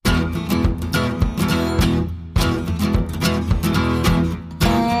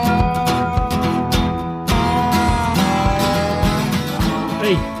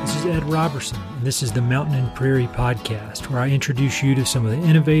Ed Robertson, and this is the Mountain and Prairie Podcast, where I introduce you to some of the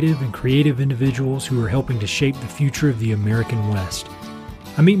innovative and creative individuals who are helping to shape the future of the American West.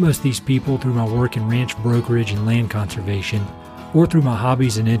 I meet most of these people through my work in ranch brokerage and land conservation, or through my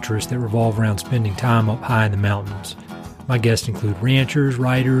hobbies and interests that revolve around spending time up high in the mountains. My guests include ranchers,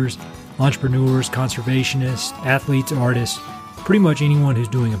 writers, entrepreneurs, conservationists, athletes, artists, pretty much anyone who's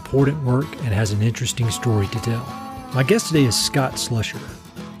doing important work and has an interesting story to tell. My guest today is Scott Slusher.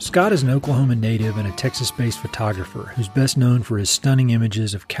 Scott is an Oklahoma native and a Texas-based photographer who's best known for his stunning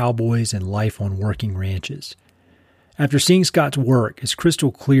images of cowboys and life on working ranches. After seeing Scott's work, it's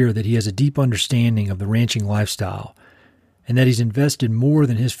crystal clear that he has a deep understanding of the ranching lifestyle and that he's invested more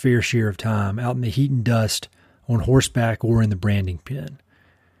than his fair share of time out in the heat and dust, on horseback, or in the branding pen.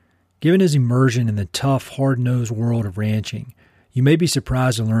 Given his immersion in the tough, hard-nosed world of ranching, you may be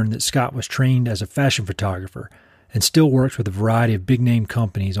surprised to learn that Scott was trained as a fashion photographer and still works with a variety of big-name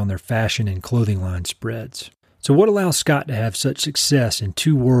companies on their fashion and clothing line spreads. So what allows Scott to have such success in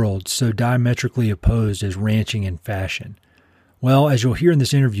two worlds so diametrically opposed as ranching and fashion? Well, as you'll hear in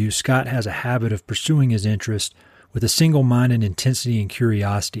this interview, Scott has a habit of pursuing his interest with a single-minded intensity and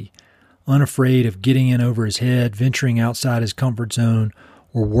curiosity, unafraid of getting in over his head, venturing outside his comfort zone,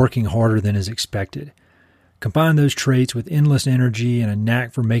 or working harder than is expected. Combine those traits with endless energy and a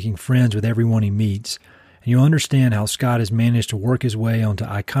knack for making friends with everyone he meets, and you'll understand how Scott has managed to work his way onto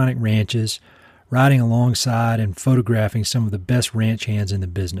iconic ranches, riding alongside and photographing some of the best ranch hands in the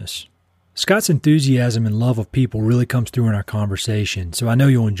business. Scott's enthusiasm and love of people really comes through in our conversation, so I know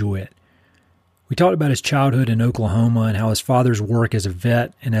you'll enjoy it. We talked about his childhood in Oklahoma and how his father's work as a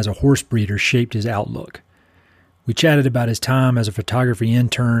vet and as a horse breeder shaped his outlook. We chatted about his time as a photography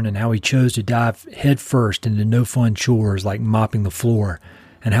intern and how he chose to dive headfirst into no-fun chores like mopping the floor,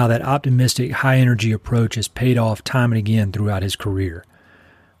 and how that optimistic, high-energy approach has paid off time and again throughout his career.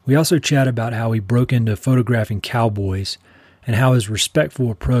 We also chat about how he broke into photographing cowboys and how his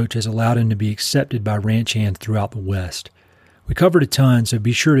respectful approach has allowed him to be accepted by ranch hands throughout the West. We covered a ton, so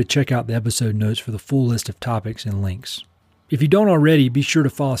be sure to check out the episode notes for the full list of topics and links. If you don't already, be sure to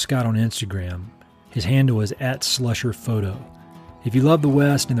follow Scott on Instagram. His handle is @SlusherPhoto. If you love the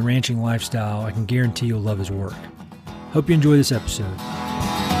West and the ranching lifestyle, I can guarantee you'll love his work. Hope you enjoy this episode.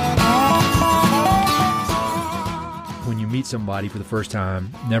 When you meet somebody for the first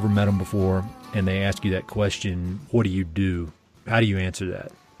time, never met them before, and they ask you that question, what do you do? How do you answer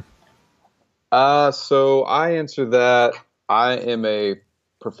that? So I answer that I am a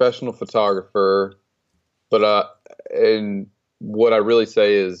professional photographer, and what I really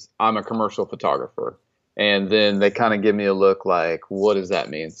say is I'm a commercial photographer. And then they kind of give me a look like, what does that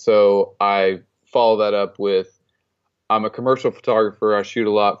mean? So I follow that up with, I'm a commercial photographer. I shoot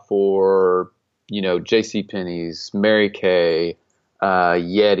a lot for, JCPenney's, Mary Kay,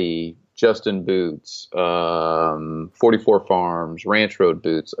 Yeti, Justin Boots, 44 Farms, Ranch Road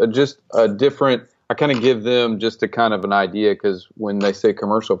Boots, just a different, I kind of give them just a kind of an idea, because when they say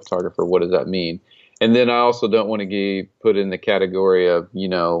commercial photographer, what does that mean? And then I also don't want to get put in the category of,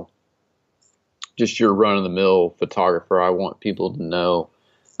 just your run-of-the-mill photographer. I want people to know,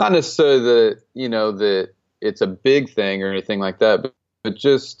 not necessarily that, that it's a big thing or anything like that, but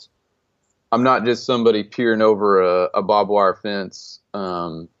just, I'm not just somebody peering over a barbed wire fence,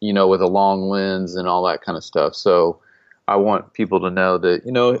 with a long lens and all that kind of stuff. So I want people to know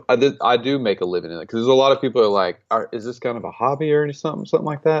that, I do make a living in it, because there's a lot of people who are like, is this kind of a hobby or something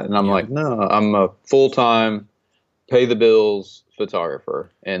like that? And I'm like, no, I'm a full-time, pay the bills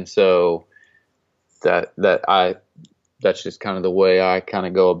photographer. And so that's just kind of the way I kind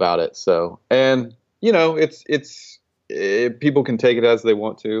of go about it. So, and people can take it as they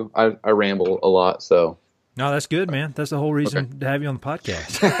want to. I ramble a lot, so. No, that's good, man. That's the whole reason to have you on the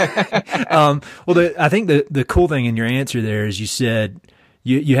podcast. I think the cool thing in your answer there is you said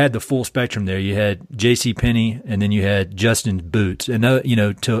you had the full spectrum there. You had JCPenney, and then you had Justin's Boots. And,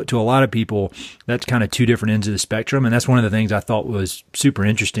 to a lot of people, that's kind of two different ends of the spectrum. And that's one of the things I thought was super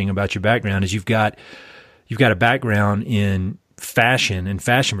interesting about your background is you've got a background in fashion and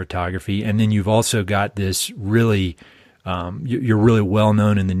fashion photography, and then you've also got this really you're really well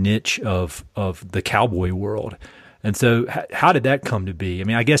known in the niche of the cowboy world. And so how did that come to be? I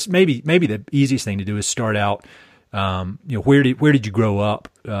mean, I guess maybe the easiest thing to do is start out, where did you grow up?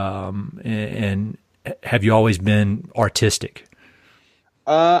 And have you always been artistic?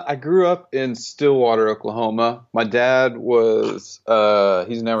 I grew up in Stillwater, Oklahoma. My dad was,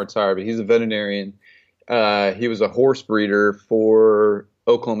 he's now retired, but he's a veterinarian. He was a horse breeder for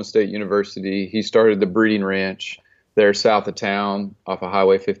Oklahoma State University. He started the breeding ranch there south of town off of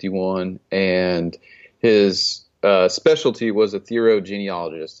Highway 51. And his specialty was a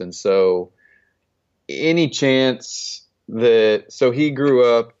therogenealogist. And so any chance that, so he grew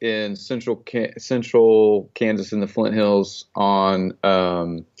up in central Kansas in the Flint Hills on,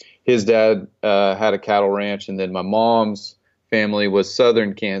 his dad had a cattle ranch, and then my mom's family was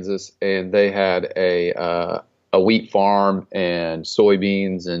southern Kansas, and they had a wheat farm and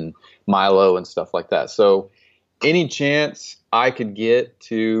soybeans and milo and stuff like that. So any chance I could get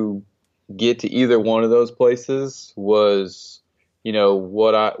to either one of those places was,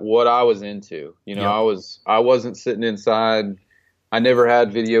 what I was into. Yep. I wasn't sitting inside. I never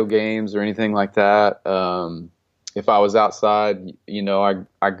had video games or anything like that. If I was outside,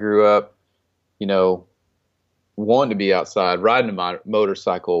 I grew up, wanting to be outside, riding a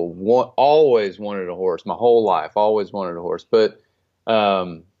motorcycle. Always wanted a horse my whole life. Always wanted a horse. But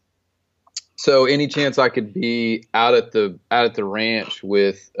so any chance I could be out at the ranch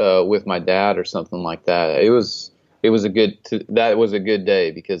with my dad or something like that, it was a good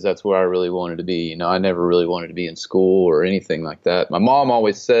day, because that's where I really wanted to be. I never really wanted to be in school or anything like that. My mom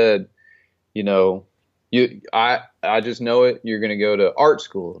always said, I just know it. You're going to go to art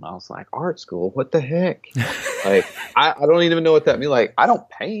school. And I was like, art school? What the heck? Like, I don't even know what that means. Like, I don't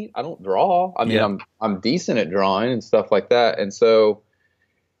paint. I don't draw. I mean, I'm decent at drawing and stuff like that. And so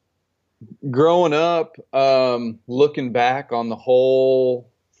growing up, looking back on the whole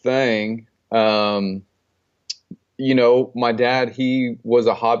thing, my dad, he was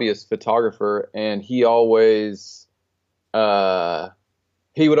a hobbyist photographer, and he would always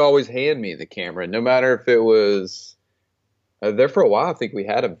hand me the camera, no matter if it was there for a while. I think we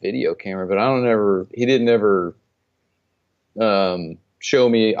had a video camera, but he didn't ever show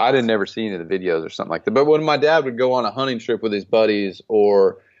me. I didn't ever see any of the videos or something like that. But when my dad would go on a hunting trip with his buddies,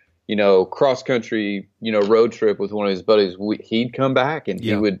 or, cross country, road trip with one of his buddies, he'd come back and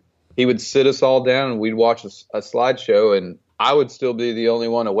he would sit us all down, and we'd watch a slideshow, and I would still be the only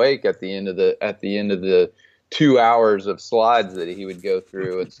one awake at the end of the 2 hours of slides that he would go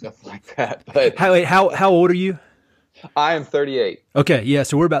through and stuff like that. But how old are you? I am 38. Okay, yeah,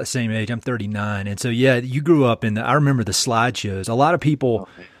 so we're about the same age. I'm 39, and so yeah, you grew up in I remember the slideshows. A lot of people,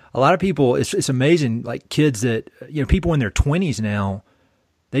 it's amazing. Like kids that people in their 20s now,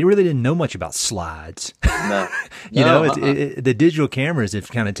 they really didn't know much about slides. No. The digital cameras have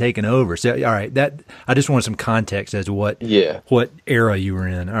kind of taken over. So all right, I just wanted some context as to what era you were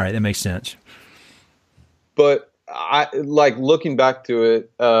in. All right, that makes sense. But I like looking back to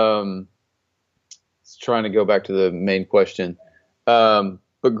it, trying to go back to the main question. But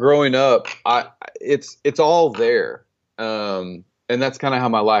growing up, it's all there. And that's kind of how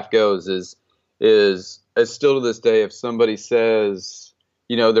my life goes is still to this day, if somebody says,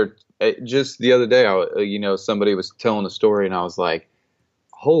 they're just the other day, somebody was telling a story, and I was like,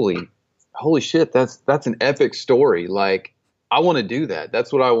 holy shit, that's an epic story. Like, I want to do that.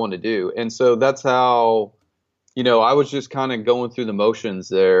 That's what I want to do. And so that's how, I was just kind of going through the motions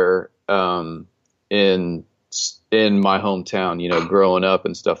there, in my hometown, growing up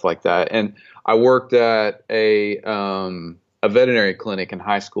and stuff like that. And I worked at a veterinary clinic in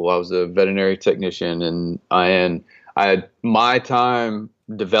high school. I was a veterinary technician, and I had my time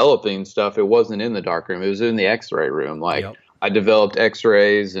developing stuff. It wasn't in the dark room. It was in the x-ray room. Like, yep. I developed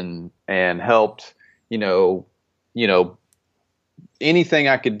x-rays and helped, anything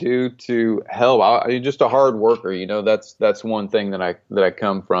I could do to help. I'm just a hard worker. That's one thing that I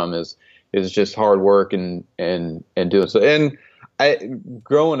come from is just hard work and doing so. And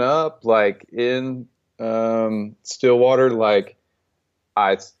growing up, like in Stillwater, like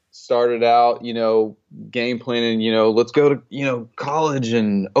I started out, game planning, let's go to, college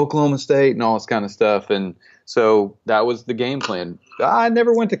and Oklahoma State and all this kind of stuff. And so that was the game plan. I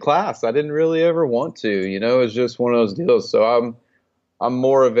never went to class. I didn't really ever want to, it was just one of those deals. So I'm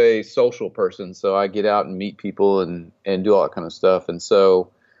more of a social person. So I get out and meet people and do all that kind of stuff. And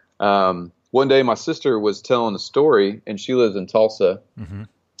so, one day my sister was telling a story, and she lives in Tulsa, mm-hmm.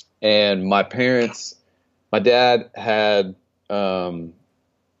 and my dad had,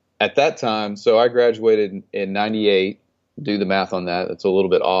 at that time, so I graduated in 98, do the math on that. It's a little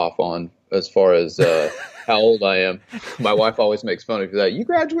bit off on as far as, how old I am. My wife always makes fun of me. Like, you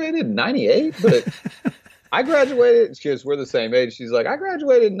graduated in 98, but I graduated, because we're the same age. She's like, I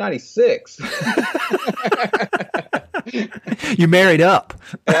graduated in 96. You married up.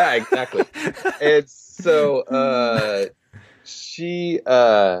 Yeah, exactly. And so,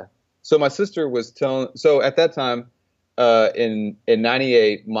 so my sister was so at that time, in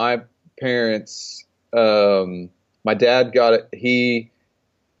 98, my parents, my dad he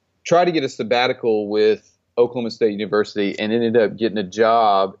tried to get a sabbatical with Oklahoma State University and ended up getting a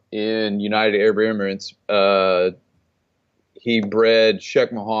job in United Arab Emirates. He bred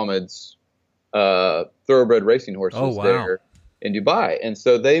Sheikh Mohammed's thoroughbred racing horses there in Dubai. And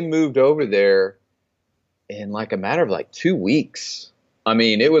so they moved over there in like a matter of like 2 weeks. I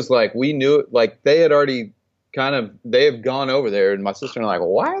mean, it was like we knew it, like they had already they have gone over there. And my sister and I were like,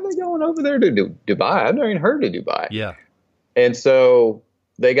 why are they going over there to Dubai? I've never even heard of Dubai. Yeah. And so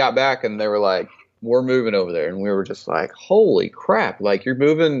they got back and they were like, we're moving over there. And we were just like, holy crap, like you're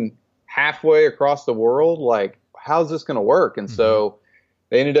moving halfway across the world. Like, how's this going to work? And so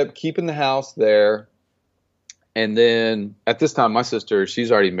they ended up keeping the house there. And then at this time, my sister,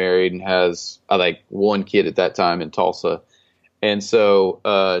 she's already married and has like one kid at that time in Tulsa. And so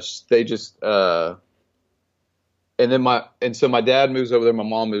they just so my dad moves over there, my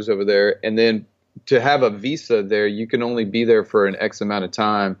mom moves over there, and then to have a visa there, you can only be there for an X amount of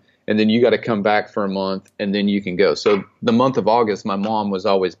time, and then you got to come back for a month, and then you can go. So the month of August, my mom was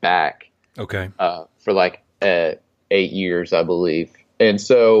always back. Okay. For like 8 years, I believe. And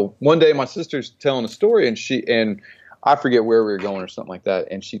so one day my sister's telling a story, and I forget where we were going or something like that,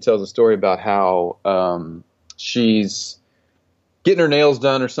 and she tells a story about how she's getting her nails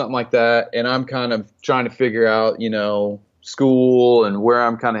done or something like that, and I'm kind of trying to figure out, school and where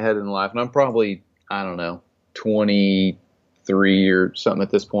I'm kind of headed in life. And I'm probably, I don't know, 23 or something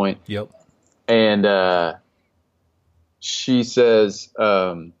at this point. Yep. And she says,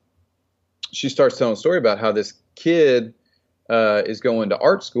 she starts telling a story about how this kid is going to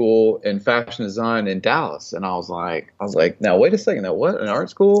art school and fashion design in Dallas. And I was like, now wait a second, now what, an art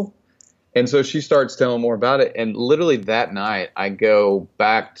school? And so she starts telling more about it. And literally that night I go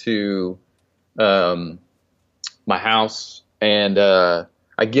back to my house and I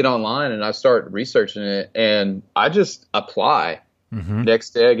get online and I start researching it and I just apply. Mm-hmm.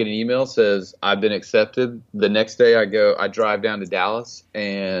 Next day I get an email says I've been accepted. The next day I drive down to Dallas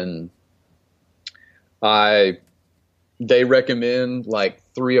and they recommend like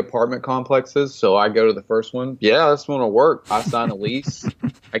 3 apartment complexes. So I go to the first one. Yeah, this one will work. I sign a lease.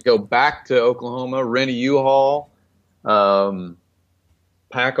 I go back to Oklahoma, rent a U-Haul,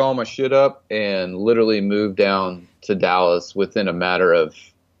 pack all my shit up, and literally move down to Dallas within a matter of,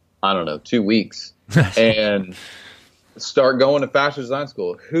 2 weeks. And start going to fashion design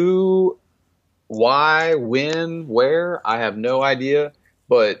school. Who, why, when, where, I have no idea.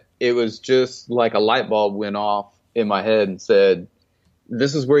 But it was just like a light bulb went off in my head and said,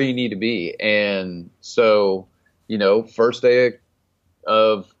 this is where you need to be. And so, first day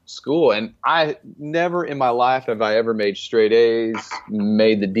of school, and I never in my life have I ever made straight A's,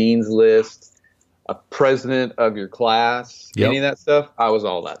 made the dean's list, a president of your class, any of that stuff. I was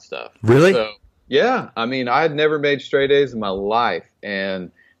all that stuff. Really? So, yeah. I mean, I had never made straight A's in my life.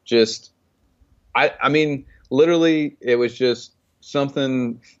 And just, I mean, literally it was just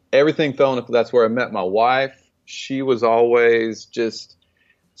something, everything fell into, that's where I met my wife. She was always just,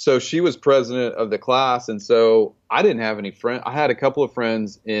 so she was president of the class. And so I didn't have any friends. I had a couple of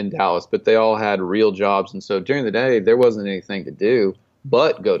friends in Dallas, but they all had real jobs. And so during the day, there wasn't anything to do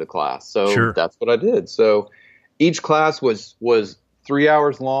but go to class. So That's what I did. So each class was 3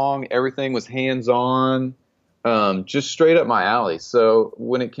 hours long. Everything was hands-on, just straight up my alley. So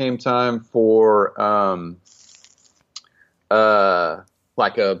when it came time for,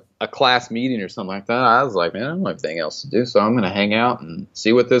 like a class meeting or something like that, I was like, man, I don't have anything else to do, so I'm going to hang out and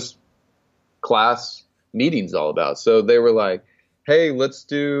see what this class meeting's all about. So they were like, hey, let's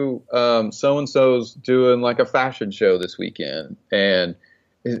do so-and-so's doing like a fashion show this weekend, and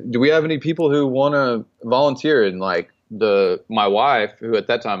do we have any people who want to volunteer? And like my wife, who at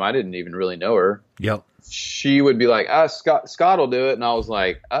that time I didn't even really know her, she would be like, Scott will do it. And I was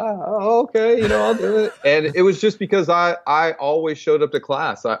like, okay, I'll do it. And it was just because I always showed up to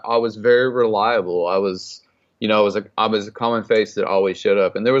class. I was very reliable. I was a common face that always showed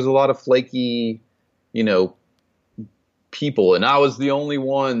up. And there was a lot of flaky, people. And I was the only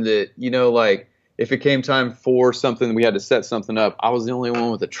one that, like if it came time for something, we had to set something up, I was the only one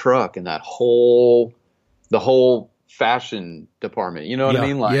with a truck in the whole fashion department. You know what I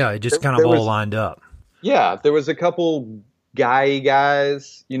mean? Like, it just kind of all lined up. Yeah, there was a couple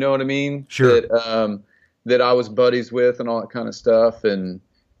guys, you know what I mean? Sure. That I was buddies with and all that kind of stuff. And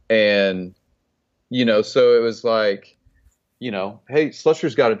so it was like, hey,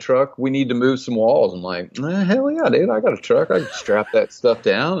 Slusher's got a truck. We need to move some walls. I'm like, hell yeah, dude, I got a truck. I can strap that stuff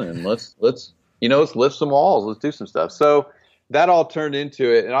down and let's lift some walls. Let's do some stuff. So that all turned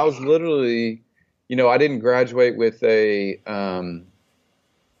into it. And I was literally, I didn't graduate with a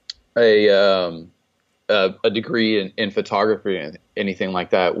degree in photography or anything like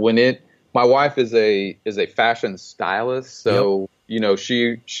that. When my wife is a fashion stylist, so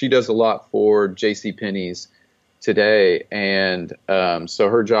she does a lot for JCPenney's today, and so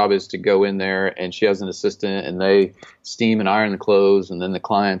her job is to go in there, and she has an assistant, and they steam and iron the clothes, and then the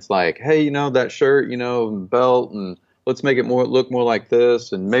client's like, hey, that shirt, and belt, and let's make it look more like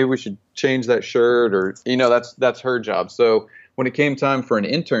this, and maybe we should change that shirt, or that's her job. So when it came time for an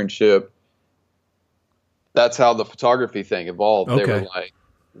internship, that's how the photography thing evolved. Okay.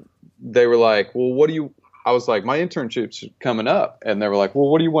 They were like, well, I was like, my internship's coming up, and they were like, well,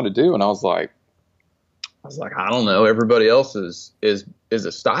 what do you want to do? And I was like, I don't know. Everybody else is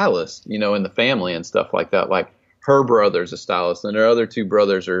a stylist, in the family and stuff like that. Like her brother's a stylist, and their other two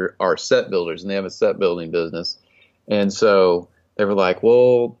brothers are set builders, and they have a set building business. And so they were like,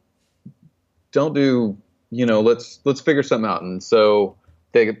 well, don't do, let's figure something out. And so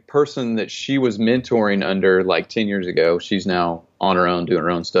the person that she was mentoring under like 10 years ago, she's now on her own doing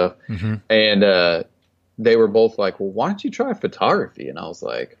her own stuff. Mm-hmm. And they were both like, well, why don't you try photography? And I was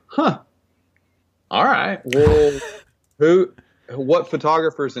like, all right, well, what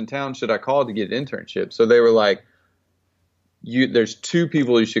photographers in town should I call to get an internship? So they were like, there's two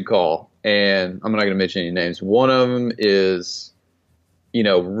people you should call, and I'm not going to mention any names. One of them is,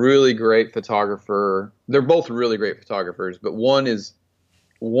 really great photographer. They're both really great photographers, but one,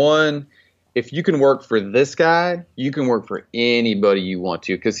 if you can work for this guy, you can work for anybody you want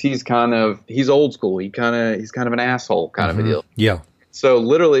to, because he's old school. He's kind of an asshole kind of a deal. Yeah. So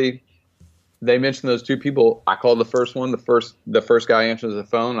literally, they mentioned those two people. I called the first one. The first guy answers the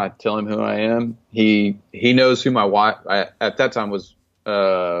phone. I tell him who I am. He knows who my wife at that time was.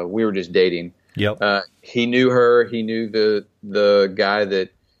 We were just dating. Yep. He knew her. He knew the guy that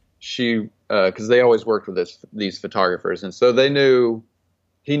she because they always worked with these photographers, and so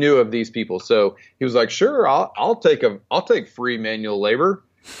he knew of these people. So he was like, "Sure, I'll take free manual labor,"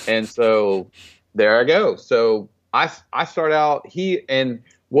 and so there I go. So I start out.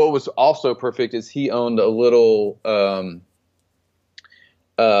 What was also perfect is he owned a little,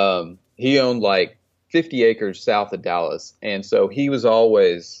 he owned like 50 acres south of Dallas. And so he was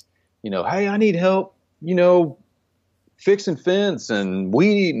always, hey, I need help, fixing fence and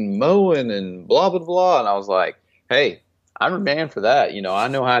weed and mowing and blah, blah, blah. And I was like, hey, I'm a man for that. I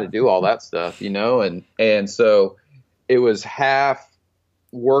know how to do all that stuff, and so it was half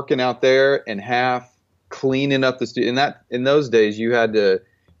working out there and half cleaning up the studio. In those days, you had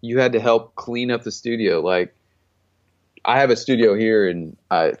to help clean up the studio. Like I have a studio here, and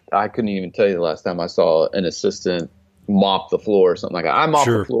I couldn't even tell you the last time I saw an assistant mop the floor or something like that. I mop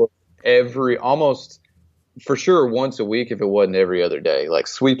the floor almost for sure once a week, if it wasn't every other day, like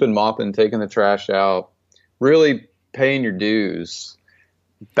sweeping, mopping, taking the trash out, really paying your dues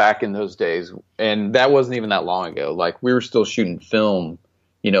back in those days. And that wasn't even that long ago. Like we were still shooting film,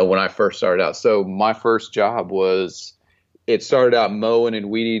 when I first started out. So my first job it started out mowing and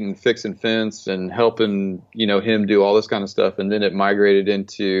weeding and fixing fence and helping, him do all this kind of stuff. And then it migrated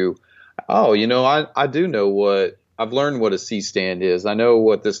into, I do know I've learned what a C-stand is. I know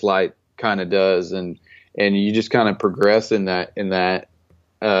what this light kind of does. And you just kind of progress in that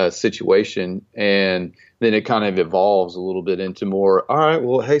situation. And then it kind of evolves a little bit into more, all right,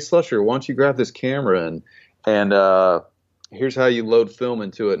 well, hey, Slusher, why don't you grab this camera and here's how you load film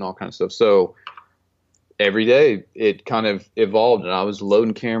into it and all kinds of stuff. So every day it kind of evolved, and I was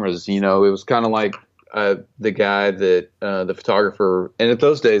loading cameras. It was kind of like the guy that the photographer. And at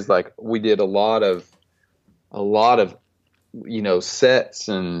those days, like we did a lot of sets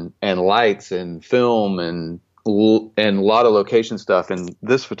and lights and film and a lot of location stuff. And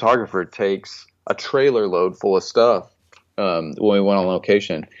this photographer takes a trailer load full of stuff when we went on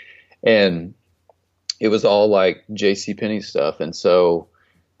location, and it was all like JCPenney stuff, and so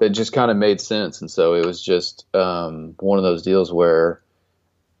that just kind of made sense. And so it was just one of those deals where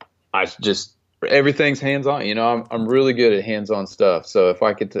everything's hands-on. I'm really good at hands-on stuff. So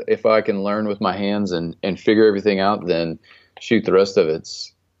if I can learn with my hands and figure everything out, then shoot, the rest of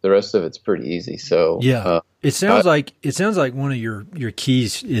it's pretty easy. So yeah, it sounds like one of your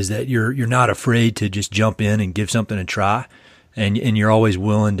keys is that you're not afraid to just jump in and give something a try, and you're always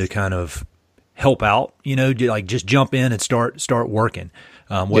willing to kind of help out. Like just jump in and start working.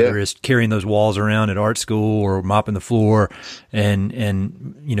 Whether it's carrying those walls around at art school or mopping the floor and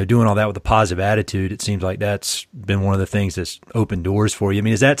doing all that with a positive attitude, it seems like that's been one of the things that's opened doors for you. I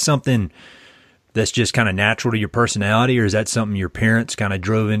mean, is that something that's just kind of natural to your personality, or is that something your parents kind of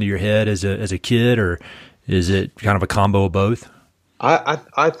drove into your head as a kid, or is it kind of a combo of both?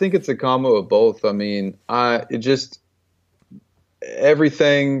 I think it's a combo of both. I mean,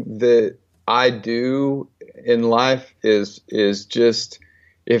 everything that I do in life is just,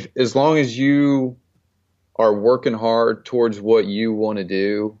 if as long as you are working hard towards what you want to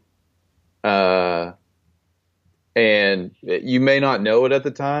do, and you may not know it at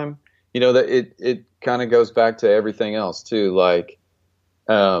the time, that it kind of goes back to everything else too. Like,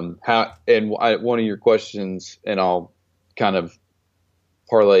 one of your questions, and I'll kind of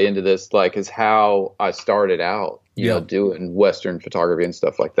parlay into this, like, is how I started out, doing Western photography and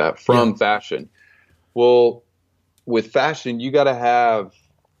stuff like that from fashion. Well, with fashion, you got to have,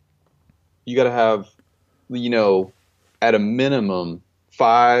 at a minimum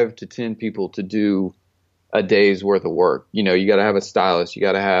 5 to 10 people to do a day's worth of work. You got to have a stylist, you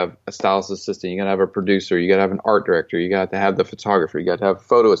got to have a stylist assistant, you got to have a producer, you got to have an art director, you got to have the photographer, you got to have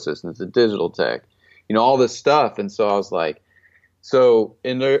photo assistants, a digital tech, all this stuff. And so I was like,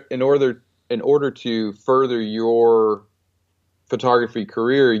 in order to further your photography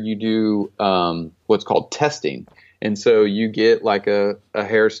career, you do what's called testing. And so you get like a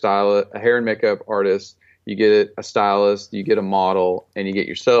hairstylist, a hair and makeup artist, you get a stylist, you get a model, and you get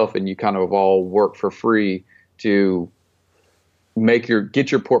yourself, and you kind of all work for free to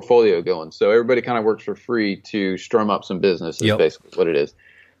get your portfolio going. So everybody kind of works for free to strum up some business is basically what it is.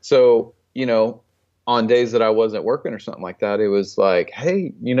 So, on days that I wasn't working or something like that, it was like,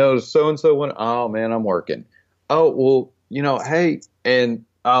 hey, so-and-so went, oh man, I'm working. Oh, well, hey, and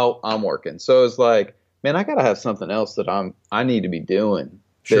I'm working. So it's like, man, I gotta have something else that I need to be doing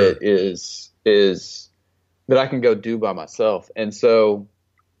that is that I can go do by myself. And so,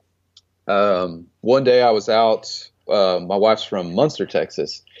 one day I was out, my wife's from Munster,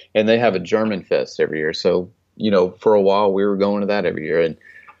 Texas, and they have a German fest every year. So, for a while we were going to that every year. And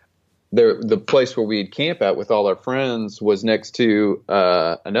the place where we'd camp at with all our friends was next to,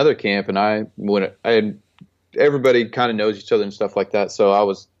 another camp. And everybody kind of knows each other and stuff like that. So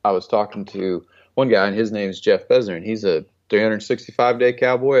I was talking to one guy, and his name is Jeff Besner, and he's a 365-day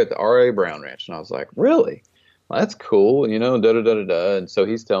cowboy at the R.A. Brown Ranch. And I was like, really? Well, that's cool. Da-da-da-da-da. And so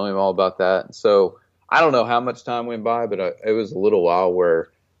he's telling me all about that. And so I don't know how much time went by, but it was a little while where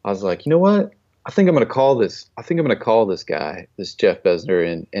I was like, you know what? I think I'm going to call this guy, this Jeff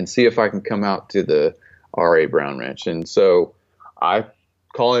Besner, and see if I can come out to the R.A. Brown Ranch. And so I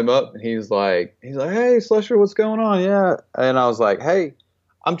call him up, and he's like, hey, Slusher, what's going on? Yeah. And I was like, hey,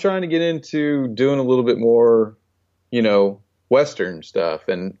 I'm trying to get into doing a little bit more, Western stuff.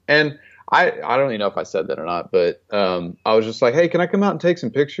 And I don't even know if I said that or not, but I was just like, hey, can I come out and take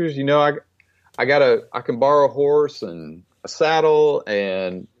some pictures? I can borrow a horse and a saddle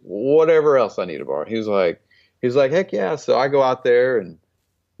and whatever else I need to borrow. He's like, heck yeah. So I go out there, and,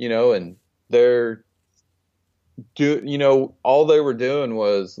 and they're all they were doing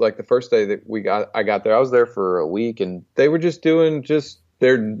was, like, the first day that I got there, I was there for a week, and they were just doing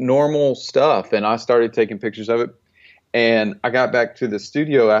their normal stuff. And I started taking pictures of it. And I got back to the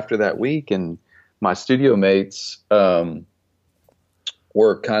studio after that week, and my studio mates, I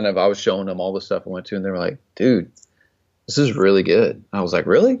was showing them all the stuff I went to, and they were like, dude, this is really good. I was like,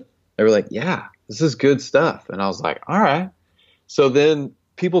 really? They were like, yeah, this is good stuff. And I was like, all right. So then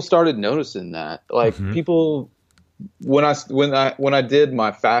people started noticing that, like, people, when I did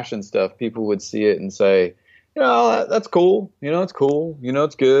my fashion stuff, people would see it and say, that's cool. It's cool.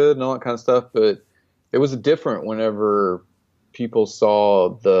 It's good and all that kind of stuff. But it was different whenever people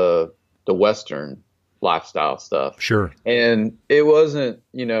saw the Western lifestyle stuff. Sure. And it wasn't,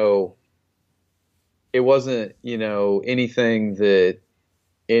 anything that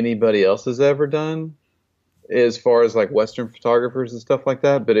anybody else has ever done as far as, like, Western photographers and stuff like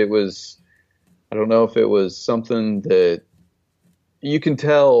that. But it was, I don't know if it was something that you can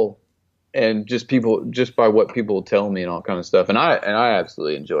tell, and just by what people tell me and all kind of stuff. And I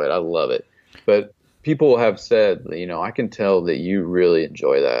absolutely enjoy it. I love it. But people have said, I can tell that you really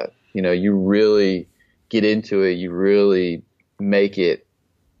enjoy that. You really get into it. You really make it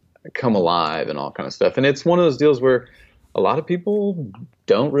come alive and all kind of stuff. And it's one of those deals where a lot of people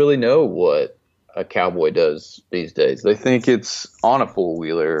don't really know what a cowboy does these days. They think it's on a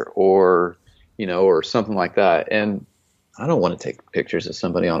four-wheeler or something like that. And I don't want to take pictures of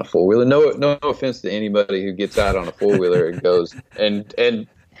somebody on a four-wheeler. No offense to anybody who gets out on a four-wheeler and goes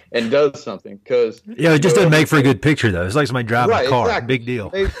and does something, because it just doesn't make for a good picture, though. It's like somebody driving a car. Exactly. Big deal.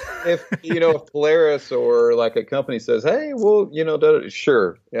 If Polaris or, like, a company says, hey, well,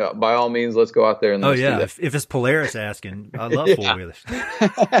 sure, by all means, let's go out there and let's do that. If it's Polaris asking, I love four-wheelers.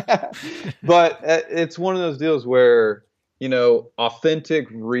 But it's one of those deals where, authentic,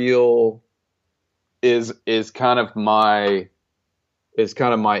 real is kind of my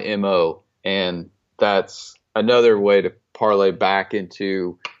MO, and that's another way to parlay back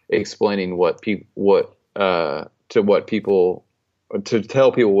into explaining what people to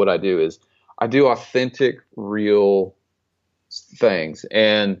tell people what I do is I do authentic, real things,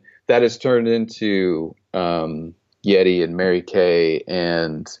 and that has turned into Yeti and Mary Kay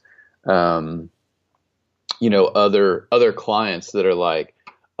and other clients that are like,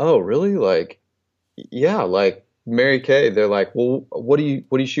 oh, really? Like, yeah, like Mary Kay. They're like, well, what do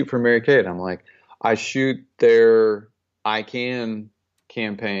you shoot for Mary Kay? And I'm like, I shoot their I Can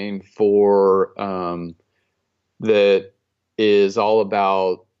campaign for that is all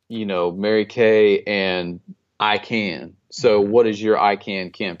about Mary Kay and I Can. So what is your I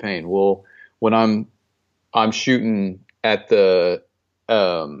Can campaign? Well, when I'm shooting at the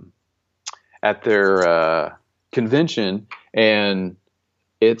at their convention, and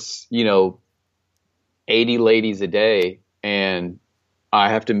it's 80 ladies a day, and I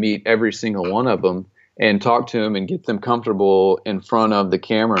have to meet every single one of them and talk to them and get them comfortable in front of the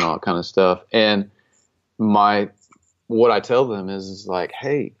camera and all that kind of stuff. And what I tell them is like,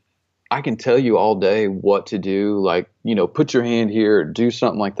 hey, I can tell you all day what to do, like, put your hand here, or do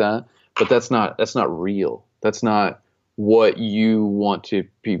something like that. But that's not real. That's not what you want to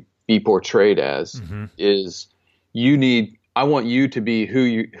be portrayed as. Mm-hmm. I want you to be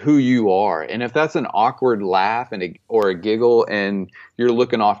who you are. And if that's an awkward laugh or a giggle and you're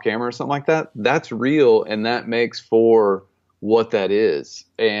looking off camera or something like that, that's real, and that makes for what that is.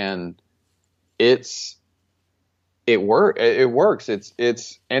 And it works. It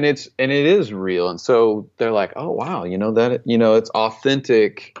is real. And so they're like, oh wow, it's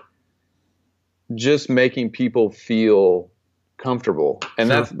authentic, just making people feel comfortable. And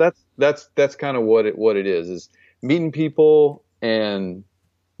sure. that's kind of what it is meeting people and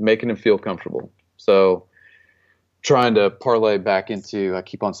making them feel comfortable. So trying to parlay back into, I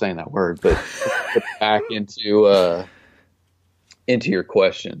keep on saying that word, but back into your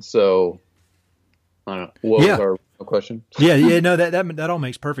question. So I don't know. What was our question? No, that all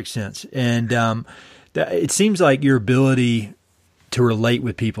makes perfect sense. And it seems like your ability to relate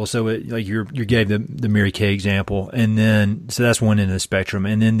with people. So like you gave the Mary Kay example, and then, so that's one end of the spectrum.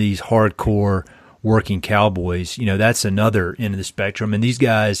 And then these hardcore working cowboys, that's another end of the spectrum. And these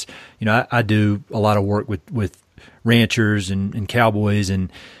guys, I do a lot of work with ranchers and cowboys,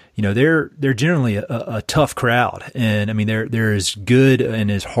 and they're generally a tough crowd. And I mean, they're as good and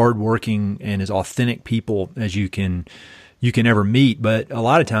as hardworking and as authentic people as you can ever meet. But a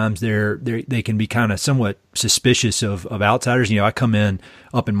lot of times they can be kind of somewhat suspicious of outsiders. I come in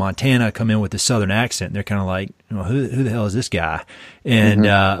up in Montana, I come in with a Southern accent. They're kind of like, who the hell is this guy? And,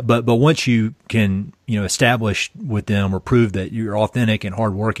 mm-hmm. But once you can, establish with them or prove that you're authentic and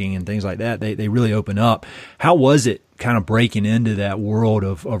hardworking and things like that, they really open up. How was it kind of breaking into that world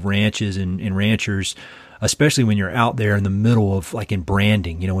of ranches and ranchers, especially when you're out there in the middle of, like, in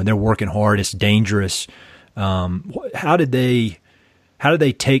branding, when they're working hard, it's dangerous. How did they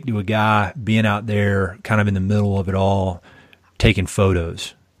take to a guy being out there kind of in the middle of it all, taking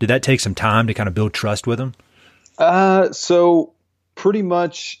photos? Did that take some time to kind of build trust with him? So pretty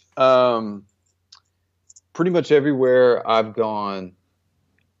much everywhere I've gone,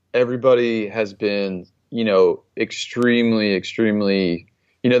 everybody has been, extremely, extremely,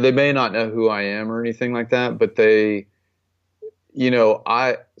 they may not know who I am or anything like that, but they,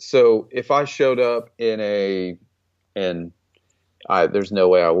 so if I showed up there's no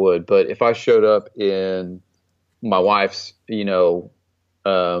way I would, but if I showed up in my wife's,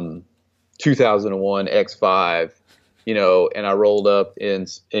 2001 X5, and I rolled up in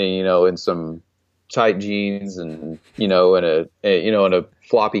some tight jeans and, in a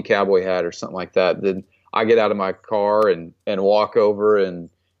floppy cowboy hat or something like that, then I get out of my car and walk over and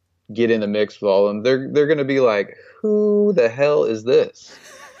get in the mix with all of them. They're going to be like, who the hell is this?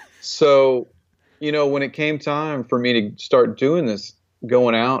 So, when it came time for me to start doing this,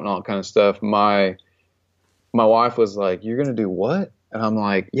 going out and all that kind of stuff, my wife was like, you're going to do what? And I'm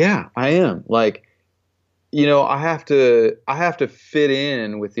like, yeah, I am. Like, I have to fit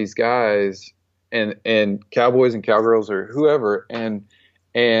in with these guys and cowboys and cowgirls or whoever. And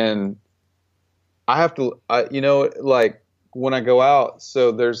I have to, like, when I go out,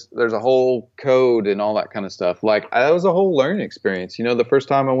 so there's a whole code and all that kind of stuff. Like, that was a whole learning experience. The first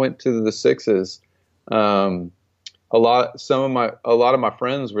time I went to the Sixes, a lot of my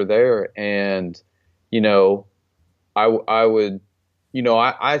friends were there, and I would,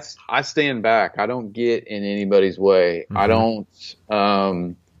 I stand back. I don't get in anybody's way. Mm-hmm. I don't.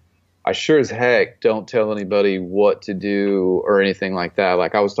 I sure as heck don't tell anybody what to do or anything like that.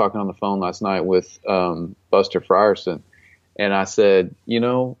 Like, I was talking on the phone last night with Buster Frierson. And I said,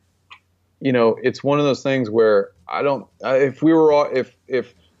 it's one of those things where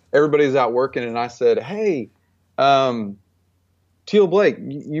if everybody's out working and I said, hey, Teal Blake,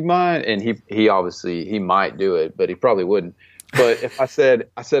 you mind? And he obviously, he might do it, but he probably wouldn't. But if I said,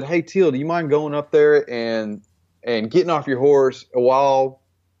 hey, Teal, do you mind going up there and getting off your horse while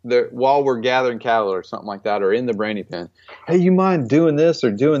we're gathering cattle or something like that, or in the branding pen? Hey, you mind doing this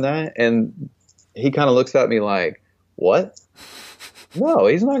or doing that? And he kind of looks at me like, what? No,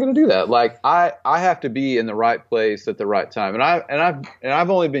 he's not going to do that. Like I have to be in the right place at the right time. And I've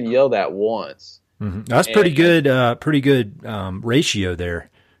only been yelled at once. Mm-hmm. That's pretty good ratio there.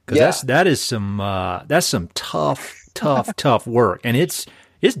 Cause that's some tough work. And it's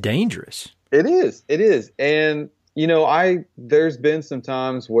dangerous. It is. And, there's been some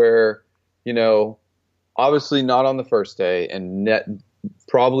times where, obviously not on the first day and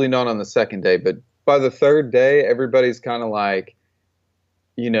probably not on the second day, but by the third day, everybody's kind of like,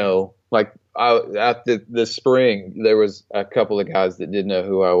 at the spring, there was a couple of guys that didn't know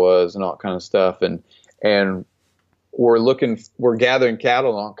who I was and all kind of stuff. And we're gathering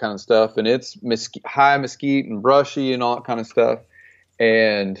cattle and all kind of stuff. And it's high mesquite and brushy and all that kind of stuff.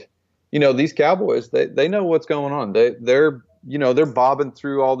 And, these cowboys, they know what's going on. They're bobbing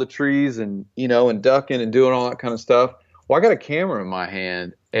through all the trees and, and ducking and doing all that kind of stuff. Well, I got a camera in my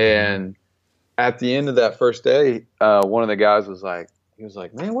hand. And at the end of that first day, one of the guys was like,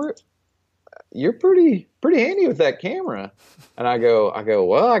 man, you're pretty handy with that camera. And I go,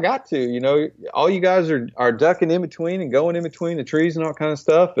 well, I got to, all you guys are ducking in between and going in between the trees and all kind of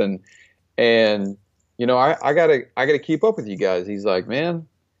stuff. And I gotta keep up with you guys. He's like, man,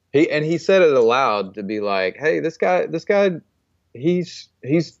 he said it aloud to be like, hey, this guy, he's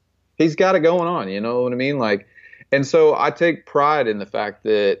got it going on. You know what I mean? Like, and so I take pride in the fact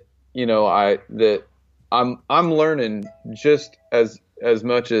that, I'm learning just as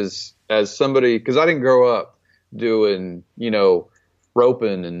much as somebody, because I didn't grow up doing,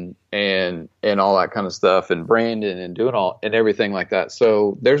 roping and all that kind of stuff and branding and doing all and everything like that.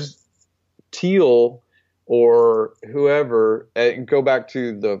 So there's Teal or whoever, and go back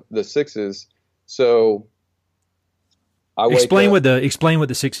to the sixes. So I explain what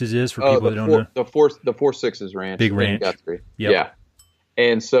the sixes is for people that don't know. The four sixes ranch, big ranch. Yep. Yeah,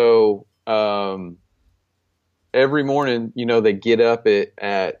 and so every morning, they get up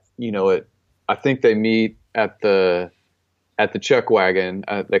at I think they meet at the chuck wagon.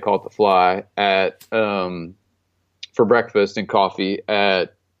 They call it the Fly for breakfast and coffee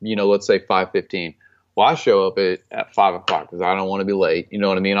at let's say 5:15. Well, I show up at 5 o'clock because I don't want to be late. You know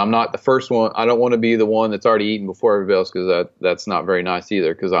what I mean? I'm not the first one. I don't want to be the one that's already eaten before everybody else, because that's not very nice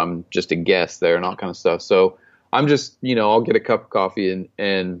either, because I'm just a guest there and all kind of stuff. So I'm just, I'll get a cup of coffee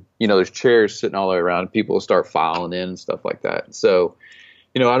and there's chairs sitting all the way around and people will start filing in and stuff like that. So,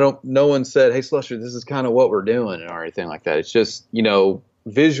 no one said, hey, Slusher, this is kind of what we're doing or anything like that. It's just,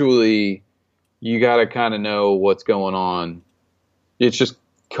 visually you got to kind of know what's going on. It's just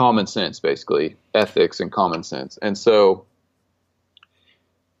common sense, basically, ethics and common sense. And so,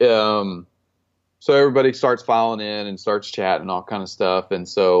 so everybody starts filing in and starts chatting all kind of stuff. And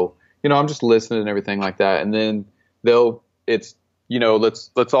so, I'm just listening and everything like that. And then let's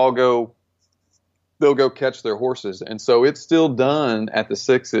all go, they'll go catch their horses. And so it's still done at the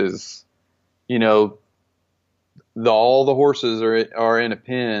sixes, all the horses are in a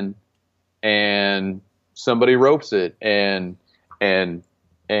pen and somebody ropes it and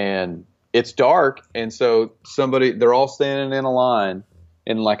it's dark. And so they're all standing in a line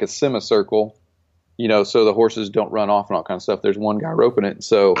in like a semicircle, so the horses don't run off and all kind of stuff. There's one guy roping it. And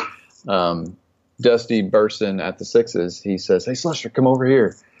so, Dusty Burson at the sixes, he says, hey, Slusher, come over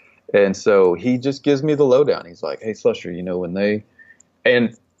here. And so he just gives me the lowdown. He's like, hey, Slusher,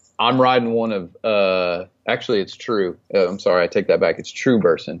 and I'm riding one of, actually it's True. I'm sorry, I take that back. It's True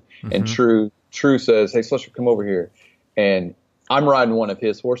Burson. Mm-hmm. And True says, hey, Slusher, come over here. And I'm riding one of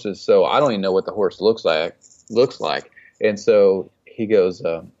his horses, so I don't even know what the horse looks like. And so he goes,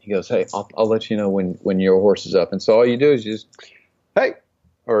 hey, I'll let you know when your horse is up. And so all you do is you just, hey,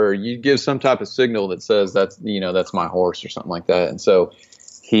 or you give some type of signal that says that's my horse or something like that. And so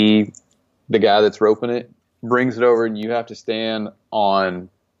the guy that's roping it, brings it over, and you have to stand on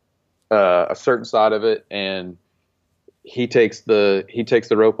a certain side of it, and he takes the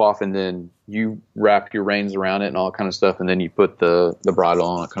rope off, and then you wrap your reins around it and all that kind of stuff, and then you put the bridle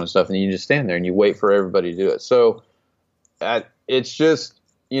on, that kind of stuff, and you just stand there and you wait for everybody to do it. So it's just,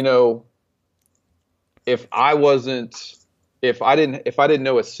 if I didn't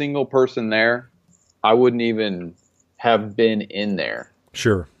know a single person there, I wouldn't even have been in there.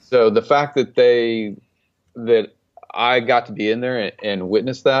 Sure. So the fact that I got to be in there and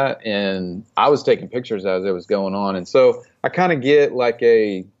witness that, and I was taking pictures as it was going on. And so I kind of get like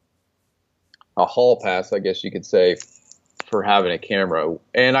a hall pass, I guess you could say, for having a camera,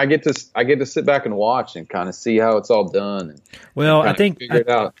 and I get to sit back and watch and kind of see how it's all done. Well, I think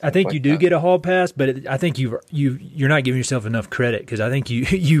like you do get a hall pass, but I think you're not giving yourself enough credit, because I think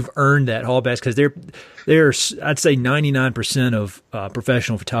you've earned that hall pass, because there's I'd say 99% of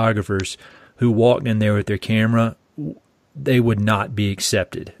professional photographers who walked in there with their camera, they would not be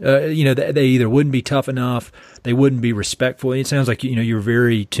accepted. They either wouldn't be tough enough, they wouldn't be respectful. It sounds like you're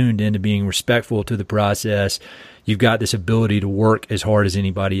very tuned into being respectful to the process. You've got this ability to work as hard as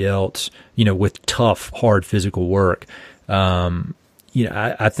anybody else, with tough, hard physical work.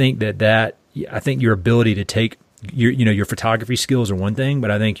 I think I think your ability to take your photography skills are one thing, but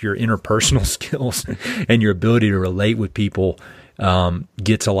I think your interpersonal skills and your ability to relate with people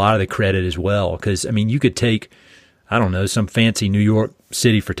gets a lot of the credit as well. Because you could take, I don't know, some fancy New York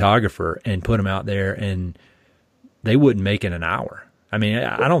City photographer and put them out there, and they wouldn't make it an hour. I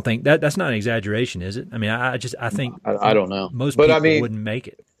don't think that's not an exaggeration, is it? I think I don't know. Most people wouldn't make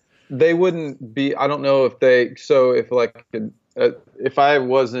it. They wouldn't be. I don't know if if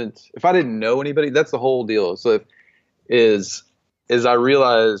I didn't know anybody, that's the whole deal. So is I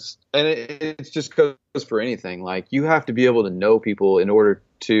realize, and it just goes for anything. Like, you have to be able to know people in order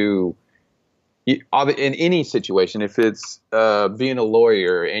to, in any situation. If it's being a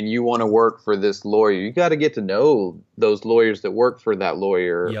lawyer and you want to work for this lawyer, you got to get to know those lawyers that work for that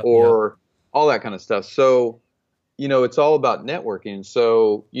lawyer, all that kind of stuff. So, it's all about networking.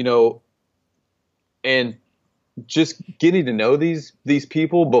 So, and just getting to know these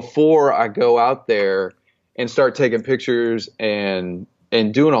people before I go out there and start taking pictures and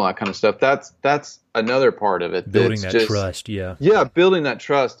doing all that kind of stuff. That's another part of it. Building that trust. Yeah. Building that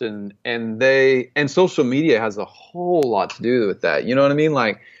trust. And social media has a whole lot to do with that. You know what I mean?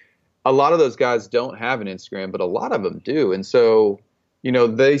 Like, a lot of those guys don't have an Instagram, but a lot of them do. And so,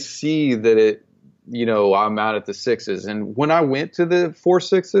 they see that I'm out at the sixes. And when I went to the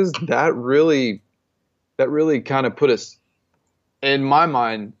 4-6s, that really kind of put us, in my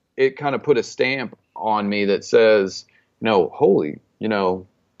mind, it kind of put a stamp on me that says, holy,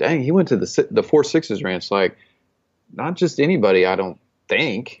 dang, he went to the 4-6s ranch. Like, not just anybody, I don't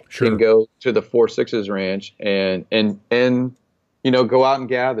think, can go to the 4-6s ranch and go out and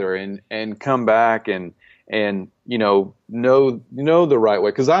gather and come back and know the right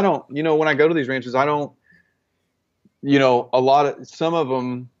way. Cause I don't, when I go to these ranches, I don't, some of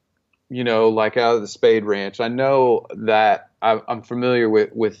them, like out of the Spade Ranch, I know that I'm familiar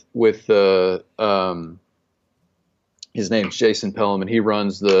with his name's Jason Pelham, and he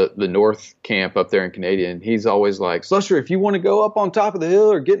runs the North Camp up there in Canadian. He's always like, Slusher, if you want to go up on top of the hill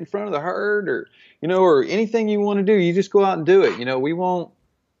or get in front of the herd or anything you want to do, you just go out and do it. We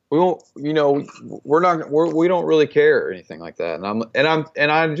don't really care or anything like that.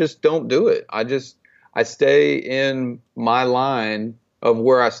 And I just don't do it. I stay in my line of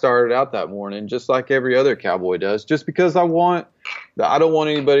where I started out that morning, just like every other cowboy does, just because I don't want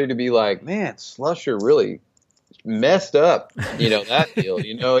anybody to be like, man, Slusher really messed up, that deal.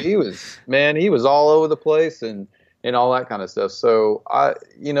 He was all over the place and all that kind of stuff. So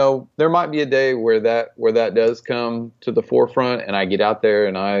there might be a day where that does come to the forefront, and I get out there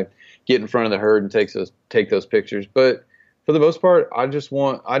and I get in front of the herd and take those pictures. But for the most part, I just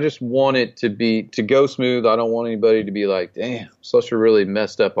want it to go smooth. I don't want anybody to be like, damn, Slusher really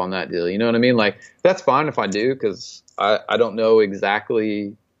messed up on that deal. You know what I mean? Like, that's fine if I do, because I don't know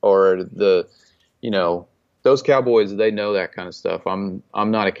exactly, or those cowboys, they know that kind of stuff. I'm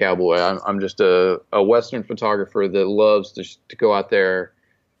not a cowboy. I'm just a Western photographer that loves to go out there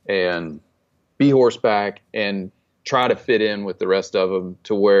and be horseback and try to fit in with the rest of them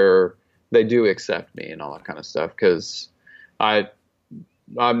to where they do accept me and all that kind of stuff. Because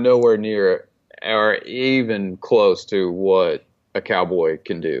I'm nowhere near or even close to what a cowboy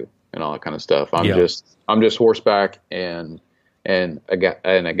can do and all that kind of stuff. I'm just horseback and a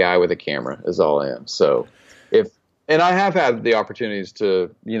guy with a camera is all I am. So and I have had the opportunities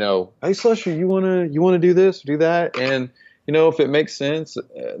to, hey, Slusher, you want to do this, do that. And, if it makes sense,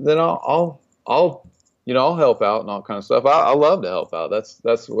 then I'll help out and all kind of stuff. I love to help out.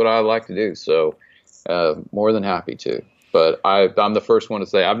 That's what I like to do. So, more than happy to. But I'm the first one to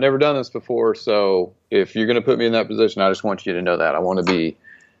say, I've never done this before. So if you're going to put me in that position, I just want you to know that I want to be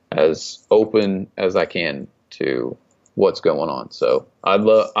as open as I can to what's going on. So I'd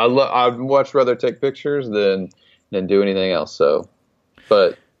much rather take pictures than do anything else. So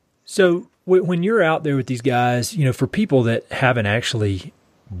when you're out there with these guys, for people that haven't actually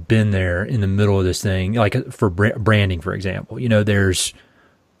been there in the middle of this thing, like for branding, for example, there's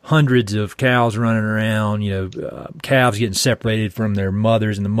hundreds of cows running around, calves getting separated from their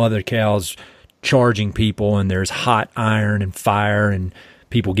mothers, and the mother cows charging people, and there's hot iron and fire and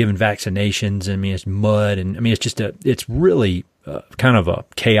people giving vaccinations. I mean, it's mud, and I mean, it's really kind of a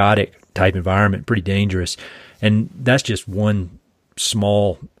chaotic type environment, pretty dangerous. And that's just one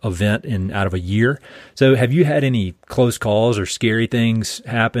small event out of a year. So have you had any close calls or scary things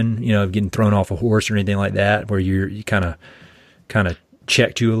happen, you know, getting thrown off a horse or anything like that, where you kind of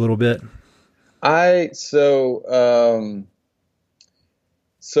checked you a little bit? So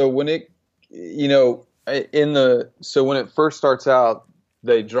when it, you know, when it first starts out,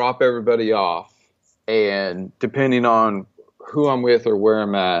 they drop everybody off, and depending on who I'm with or where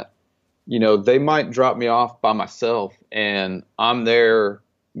I'm at, you know, they might drop me off by myself, and I'm there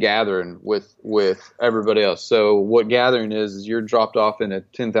gathering with everybody else. So what gathering is you're dropped off in a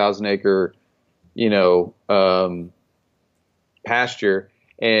 10,000 acre, you know, pasture,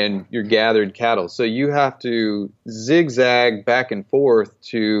 and you're gathered cattle. So you have to zigzag back and forth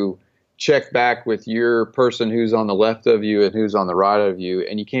to check back with your person who's on the left of you and who's on the right of you.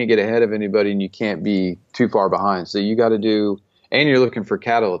 And you can't get ahead of anybody, and you can't be too far behind. So you got to do, and you're looking for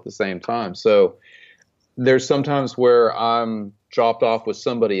cattle at the same time. So there's sometimes where I'm dropped off with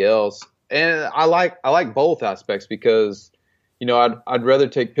somebody else. And I like both aspects, because, you know, I'd rather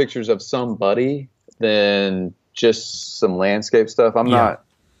take pictures of somebody than just some landscape stuff. I'm not,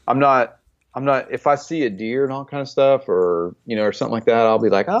 if I see a deer and all kind of stuff, or, you know, or something like that, I'll be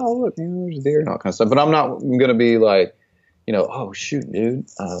like, oh, look, you know, there's a deer and all kind of stuff. But I'm not going to be like, you know, oh shoot, dude,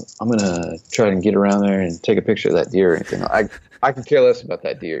 I'm going to try and get around there and take a picture of that deer or anything. I could care less about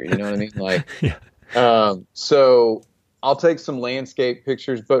that deer. You know what I mean? Like, yeah. So I'll take some landscape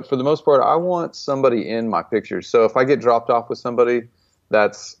pictures, but for the most part, I want somebody in my pictures. So if I get dropped off with somebody,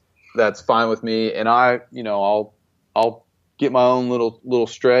 that's fine with me. And I'll get my own little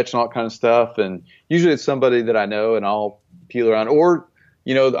stretch and all that kind of stuff. And usually it's somebody that I know, and I'll peel around. Or,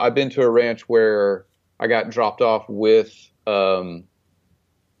 you know, I've been to a ranch where I got dropped off with,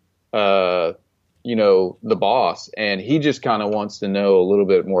 you know, the boss, and he just kind of wants to know a little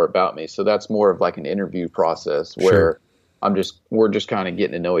bit more about me. So that's more of like an interview process where we're just kind of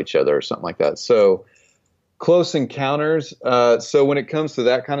getting to know each other or something like that. So close encounters. So when it comes to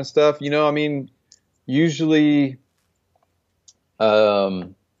that kind of stuff, you know, I mean, usually,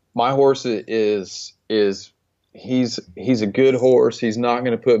 my horse is he's a good horse. He's not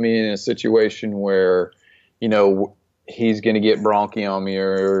going to put me in a situation where, you know, he's going to get bronky on me,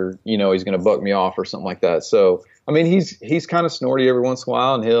 or, you know, he's going to buck me off or something like that. So, I mean, he's kind of snorty every once in a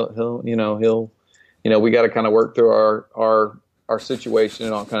while, and he'll, we got to kind of work through our situation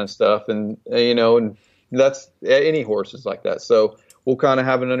and all kind of stuff. And, you know, and that's any horse is like that. So we'll kind of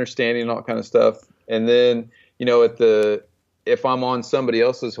have an understanding and all kind of stuff. And then, you know, if I'm on somebody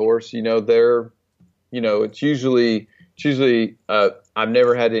else's horse, you know, it's usually, I've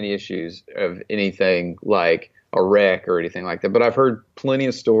never had any issues of anything like a wreck or anything like that, but I've heard plenty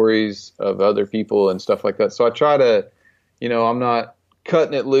of stories of other people and stuff like that. So I try to, you know, I'm not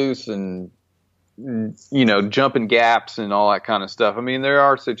cutting it loose and, you know, jumping gaps and all that kind of stuff. I mean, there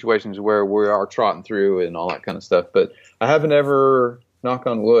are situations where we are trotting through and all that kind of stuff, but I haven't ever, knock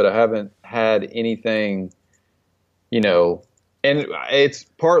on wood, I haven't had anything, you know. And it's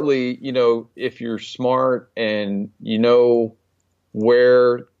partly, you know, if you're smart and you know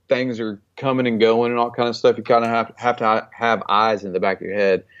where things are coming and going and all kind of stuff, you kind of have to have eyes in the back of your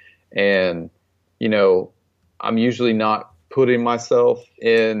head. And, you know, I'm usually not putting myself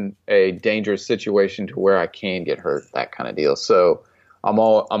in a dangerous situation to where I can get hurt, that kind of deal. So I'm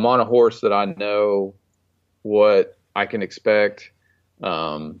on a horse that I know what I can expect.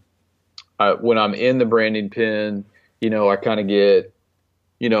 When I'm in the branding pen, you know, I kind of get,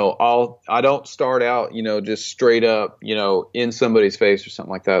 you know, I don't start out, you know, just straight up, you know, in somebody's face or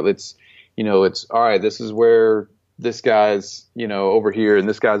something like that. It's, you know, it's all right. This is where this guy's, you know, over here and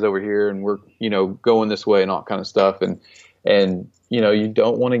this guy's over here, and we're, you know, going this way and all kind of stuff. And, you know, you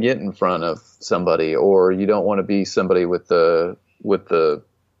don't want to get in front of somebody, or you don't want to be somebody with the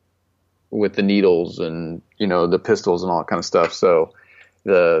needles and, you know, the pistols and all that kind of stuff. So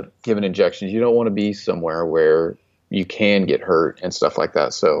the giving injections, you don't want to be somewhere where you can get hurt and stuff like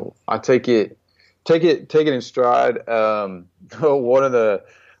that. So I take it in stride. This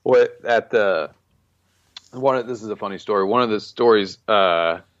is a funny story. One of the stories,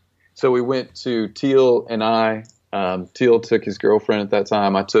 so we went to Teal and I, Teal took his girlfriend at that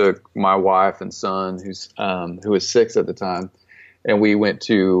time. I took my wife and son, who was 6 at the time. And we went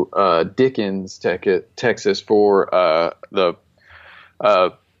to, Dickens, Texas for,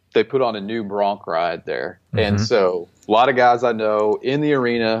 they put on a new bronc ride there. Mm-hmm. And so a lot of guys I know in the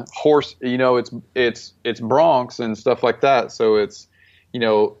arena, horse, you know, it's broncs and stuff like that. So it's, you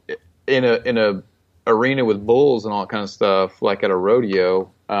know, in a arena with bulls and all that kind of stuff, like at a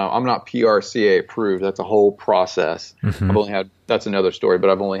rodeo. I'm not PRCA approved. That's a whole process. Mm-hmm. That's another story, but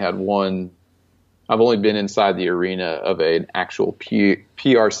I've only been inside the arena of an actual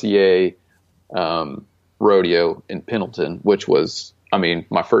PRCA rodeo in Pendleton, which was,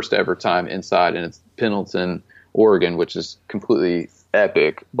 my first ever time inside, and it's Pendleton, Oregon, which is completely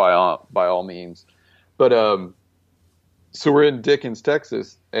epic by all means. But so we're in Dickens,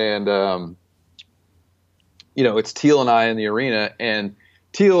 Texas, and it's Teal and I in the arena, and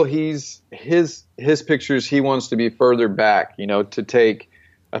Teal, his pictures, he wants to be further back, to take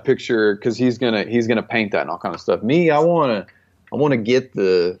a picture because he's gonna paint that and all kind of stuff. Me, I wanna get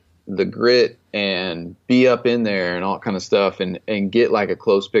the grit and be up in there and all kind of stuff and get like a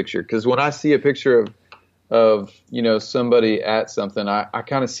close picture. Because when I see a picture of somebody at something, I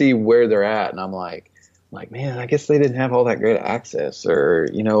kind of see where they're at, and I'm like, man, I guess they didn't have all that great access, or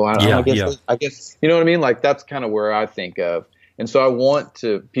I guess you know what I mean. Like that's kind of where I think of. And so I want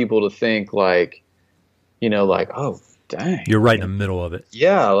people to think like, oh, dang. You're right in the middle of it.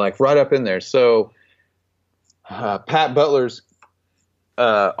 Yeah, like right up in there. So Pat Butler's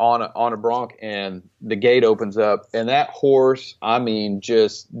on a bronc, and the gate opens up, and that horse,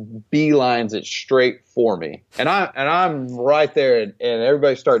 just beelines it straight for me. And I'm right there, and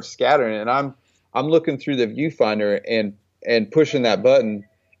everybody starts scattering, and I'm looking through the viewfinder and pushing that button,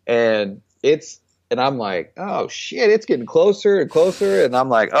 and I'm like, oh shit, it's getting closer and closer. And I'm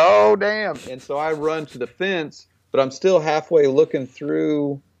like, oh damn. And so I run to the fence, but I'm still halfway looking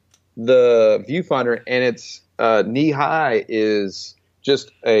through the viewfinder, and it's knee high is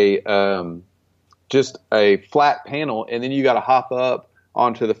just a flat panel. And then you got to hop up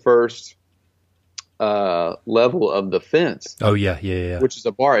onto the first level of the fence. Oh yeah. Which is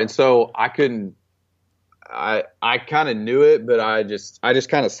a bar. And so I couldn't, I kind of knew it, but I just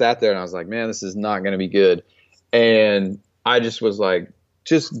kind of sat there and I was like, man, this is not going to be good. And I just was like,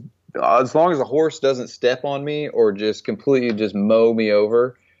 just as long as the horse doesn't step on me or just completely just mow me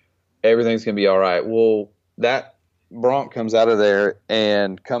over, everything's going to be all right. Well, that bronc comes out of there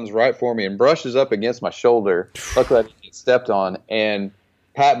and comes right for me and brushes up against my shoulder. Luckily I didn't get stepped on, and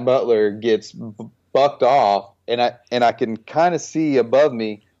Pat Butler gets bucked off, and I can kind of see above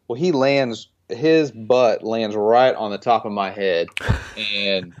me. Well, his butt lands right on the top of my head,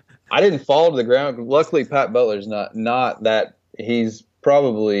 and I didn't fall to the ground. Luckily, Pat Butler's not that. He's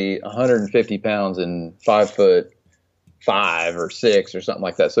probably 150 pounds and 5'5" or 6" or something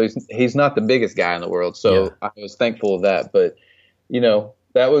like that. So he's not the biggest guy in the world. So yeah. I was thankful of that. But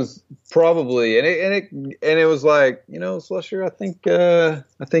that was probably and it was like, Slusher, I think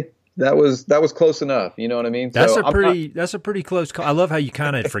that was close enough. You know what I mean? That's a pretty close call. I love how you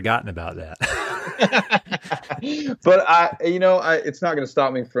kind of had forgotten about that. But it's not going to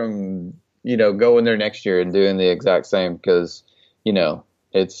stop me from, going there next year and doing the exact same, because,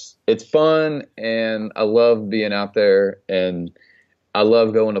 it's fun, and I love being out there, and I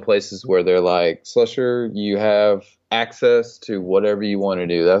love going to places where they're like, Slusher, you have access to whatever you want to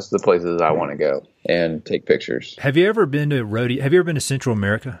do. That's the places I want to go and take pictures. Have you ever been to rodeo? Have you ever been to Central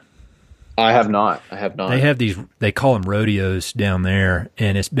America? I have not. They have they call them rodeos down there,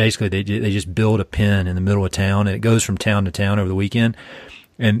 and it's basically they just build a pen in the middle of town, and it goes from town to town over the weekend.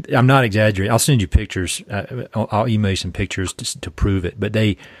 And I'm not exaggerating. I'll send you pictures. I'll email you some pictures to prove it. But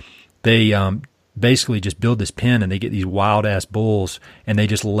they basically just build this pen, and they get these wild ass bulls, and they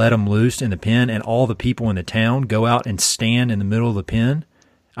just let them loose in the pen, and all the people in the town go out and stand in the middle of the pen.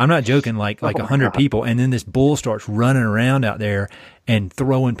 I'm not joking, like 100 people, and then this bull starts running around out there and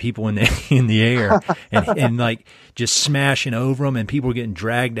throwing people in the air and like just smashing over them, and people are getting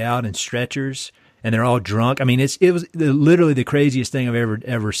dragged out in stretchers, and they're all drunk. I mean, it was literally the craziest thing I've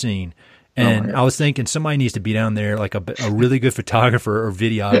ever seen. And I was thinking somebody needs to be down there, like a really good photographer or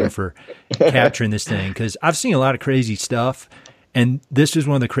videographer capturing this thing, because I've seen a lot of crazy stuff, and this is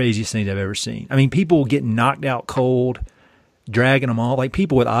one of the craziest things I've ever seen. I mean, people getting knocked out cold, dragging them all, like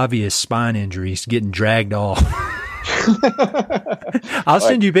people with obvious spine injuries getting dragged off. I'll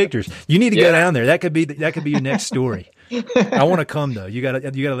send you pictures. You need to go down there. That could be your next story. I want to come though. You gotta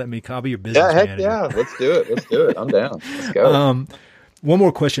let me come. I'll be your business manager. Yeah, let's do it. I'm down. Let's go. One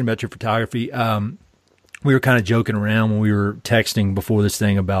more question about your photography. We were kind of joking around when we were texting before this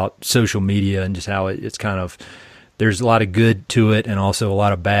thing about social media and just how it's kind of, there's a lot of good to it and also a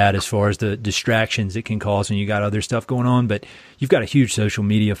lot of bad as far as the distractions it can cause when you got other stuff going on. But you've got a huge social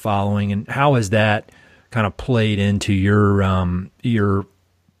media following, and how has that kind of played into your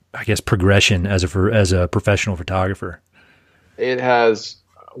I guess progression as a professional photographer? It has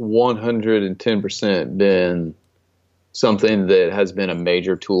 110% been something that has been a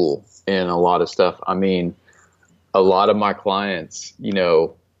major tool in a lot of stuff. I mean, a lot of my clients,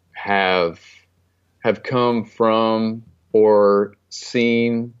 have come from or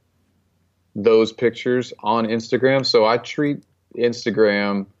seen those pictures on Instagram. So I treat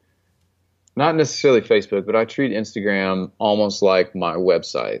Instagram, not necessarily Facebook, but I treat Instagram almost like my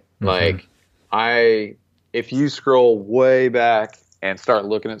website. Mm-hmm. Like if you scroll way back and start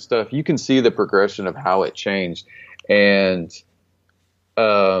looking at stuff, you can see the progression of how it changed. And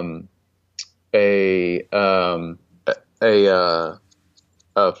a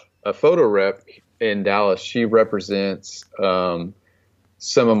photo rep in Dallas, she represents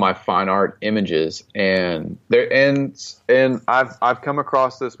some of my fine art images, and I've come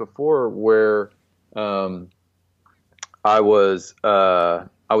across this before where I was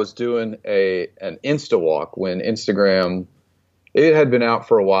doing an Insta walk when Instagram, it had been out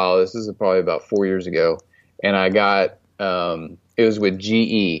for a while. This is probably about 4 years ago, and I got it was with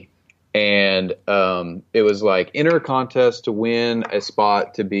GE, and it was like enter a contest to win a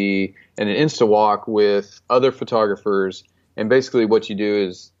spot to be in an Insta walk with other photographers. And basically what you do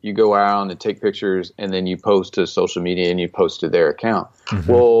is you go out and take pictures, and then you post to social media and you post to their account.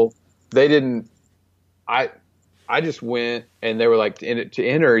 Mm-hmm. Well, they didn't. I just went, and they were like, to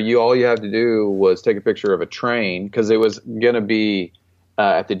enter, all you have to do was take a picture of a train, because it was going to be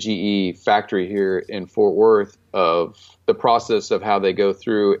at the GE factory here in Fort Worth, of the process of how they go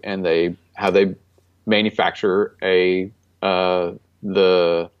through and how they manufacture the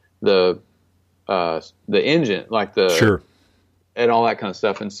engine, like sure, and all that kind of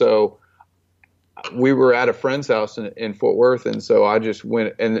stuff. And so we were at a friend's house in Fort Worth, and so I just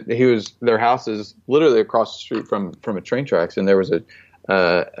went, and their house is literally across the street from a train tracks, and there was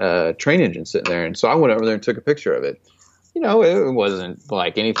a train engine sitting there, and so I went over there and took a picture of it. It wasn't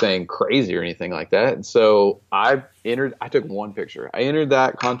like anything crazy or anything like that. And so I took one picture. I entered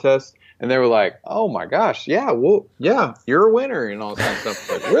that contest, and they were like, "Oh my gosh, yeah, well, yeah, you're a winner," and all that kind of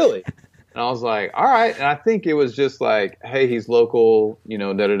stuff. Like, really? And I was like, all right. And I think it was just like, hey, he's local,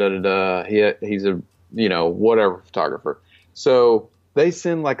 da-da-da-da-da. He's a, whatever photographer. So they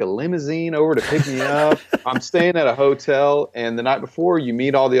send like a limousine over to pick me up. I'm staying at a hotel, and the night before you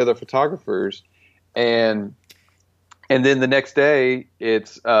meet all the other photographers. And then the next day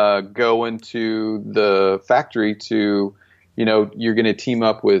it's going to the factory to, you're going to team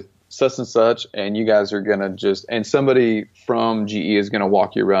up with such and such, and you guys are going to and somebody from GE is going to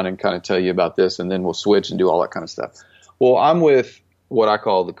walk you around and kind of tell you about this, and then we'll switch and do all that kind of stuff. Well, I'm with what I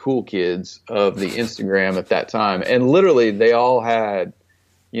call the cool kids of the Instagram at that time, and literally they all had,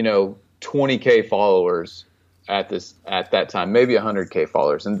 20K followers at that time, maybe 100K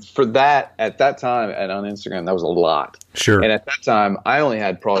followers. And for that, at that time, and on Instagram, that was a lot. Sure. And at that time, I only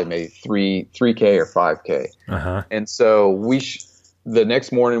had probably maybe 3K or 5K. Uh-huh. And so the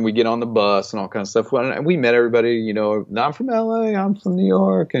next morning we get on the bus and all kinds of stuff. And we met everybody, I'm from LA, I'm from New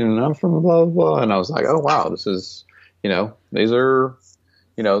York, and I'm from blah, blah, blah. And I was like, oh, wow, this is, these are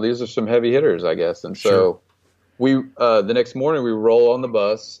some heavy hitters, I guess. And so the next morning we roll on the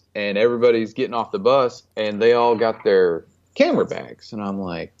bus, and everybody's getting off the bus, and they all got their camera bags. And I'm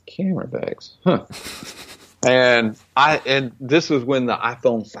like, camera bags? Huh. And this was when the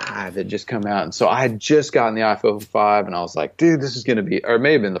iPhone 5 had just come out. And so I had just gotten the iPhone 5, and I was like, dude, this is going to be, or it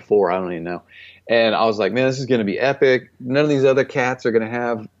may have been the 4, I don't even know. And I was like, man, this is going to be epic. None of these other cats are going to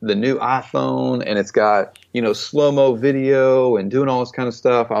have the new iPhone, and it's got, slow-mo video and doing all this kind of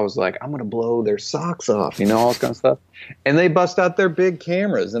stuff. I was like, I'm going to blow their socks off, all this kind of stuff. And they bust out their big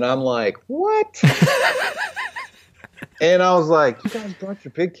cameras, and I'm like, what? And I was like, you guys brought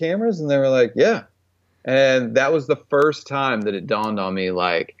your big cameras? And they were like, yeah. And that was the first time that it dawned on me,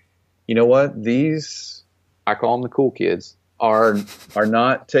 like, you know what? These, I call them the cool kids, are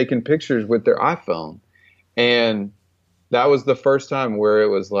not taking pictures with their iPhone. And that was the first time where it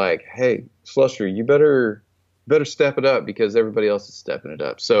was like, hey, Slusher, you better step it up, because everybody else is stepping it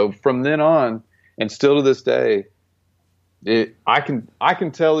up. So from then on, and still to this day, I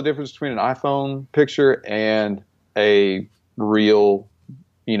can tell the difference between an iPhone picture and a real,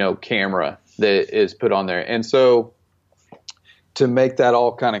 camera that is put on there. And so to make that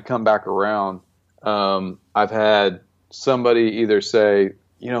all kind of come back around, I've had somebody either say,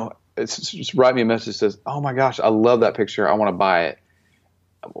 just write me a message that says, oh my gosh, I love that picture, I want to buy it.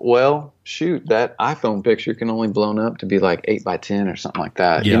 Well, shoot, that iPhone picture can only blown up to be like 8x10 or something like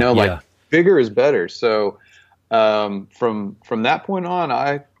that. Yeah, like bigger is better. So from that point on,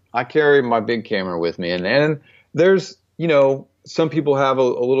 I carry my big camera with me, and there's, some people have a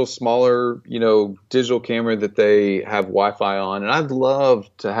little smaller, digital camera that they have Wi-Fi on, and I'd love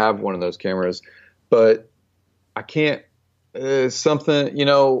to have one of those cameras. But I can't, something,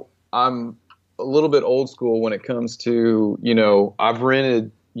 I'm a little bit old school when it comes to, I've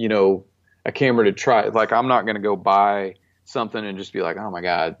rented, a camera to try. Like, I'm not going to go buy something and just be like, oh my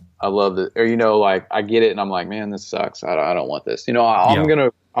God, I love it. Or, like I get it and I'm like, man, this sucks. I don't want this. I'm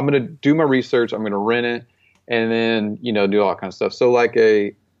going to do my research. I'm going to rent it and then, do all that kind of stuff. So like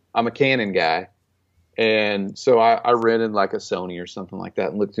I'm a Canon guy. And so I rented like a Sony or something like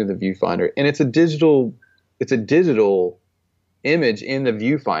that and looked through the viewfinder, and it's a digital image in the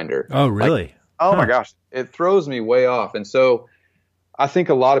viewfinder. Oh, really? Like, oh my gosh, it throws me way off. And so I think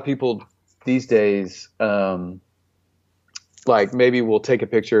a lot of people these days, like maybe will take a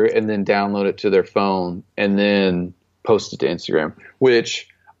picture and then download it to their phone and then post it to Instagram, which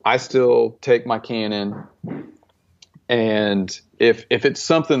I still take my Canon. And if it's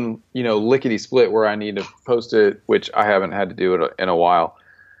something, lickety split where I need to post it, which I haven't had to do it in a while,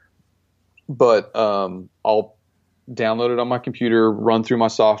 but I'll download it on my computer, run through my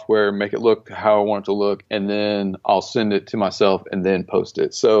software, make it look how I want it to look, and then I'll send it to myself and then post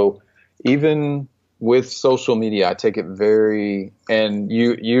it. So even with social media, I take it and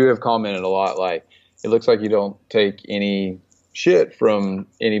you have commented a lot, like, it looks like you don't take any shit from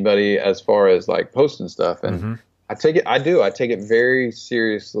anybody as far as like posting stuff. And I take it very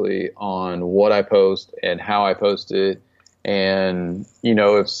seriously on what I post and how I post it. And,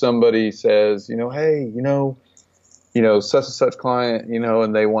 if somebody says, hey, such and such client,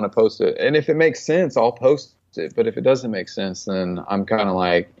 and they want to post it. And if it makes sense, I'll post it. But if it doesn't make sense, then I'm kind of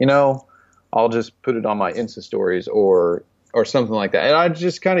like, I'll just put it on my Insta stories or something like that. And I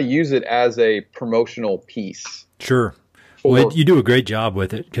just kind of use it as a promotional piece. Sure. Well, you do a great job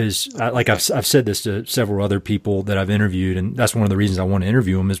with it because, like I've said this to several other people that I've interviewed, and that's one of the reasons I want to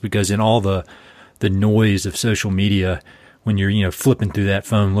interview them is because in all the noise of social media, when you're flipping through that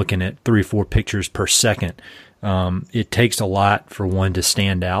phone looking at 3 or 4 pictures per second, it takes a lot for one to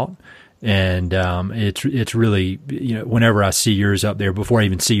stand out, and it's really whenever I see yours up there before I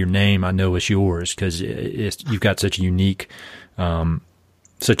even see your name, I know it's yours because you've got such a unique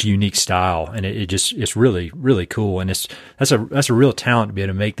style, and it's really, really cool. And that's a real talent to be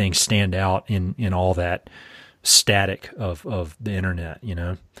able to make things stand out in all that static of the internet,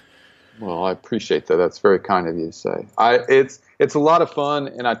 Well, I appreciate that. That's very kind of you to say. It's a lot of fun,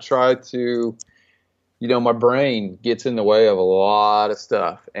 and I try to, my brain gets in the way of a lot of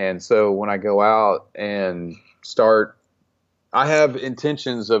stuff. And so when I go out and start, I have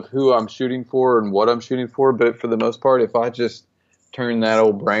intentions of who I'm shooting for and what I'm shooting for, but for the most part, if I just turn that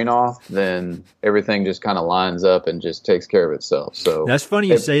old brain off, then everything just kind of lines up and just takes care of itself. So that's funny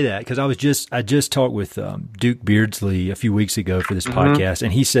you say that because I just talked with Duke Beardsley a few weeks ago for this podcast,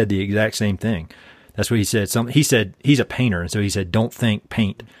 and he said the exact same thing. That's what he said. He said he's a painter, and so he said don't think,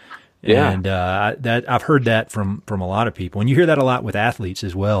 paint. Yeah. And that I've heard that from a lot of people, and you hear that a lot with athletes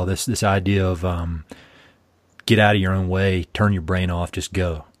as well. This idea of get out of your own way, turn your brain off, just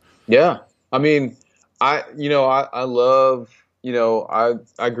go. Yeah, I mean, I love.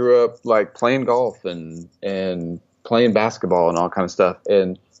 I grew up like playing golf and playing basketball and all kind of stuff.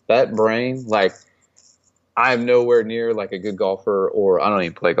 And that brain, like, I'm nowhere near like a good golfer, or I don't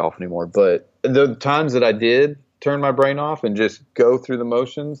even play golf anymore. But the times that I did turn my brain off and just go through the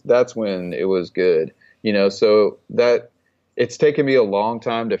motions, that's when it was good. So that it's taken me a long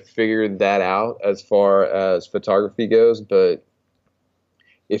time to figure that out as far as photography goes. But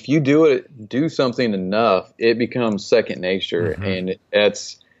if you do something enough, it becomes second nature. And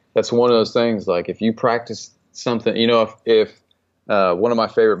that's one of those things. Like if you practice something, if one of my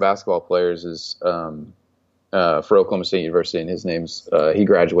favorite basketball players is for Oklahoma State University, and his name's he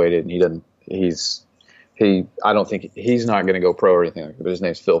graduated, and I don't think he's not going to go pro or anything like that, but his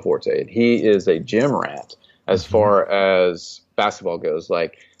name's Phil Forte. And he is a gym rat as far as basketball goes.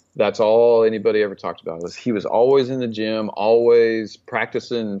 Like, that's all anybody ever talked about was he was always in the gym, always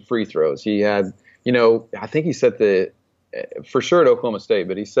practicing free throws. He had, I think he set for sure at Oklahoma State,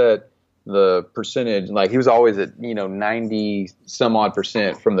 but he set the percentage, like he was always at, 90 some odd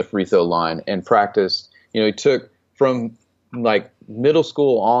 % from the free throw line and practiced. He took from like middle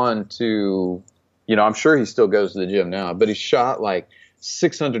school on to, I'm sure he still goes to the gym now, but he shot like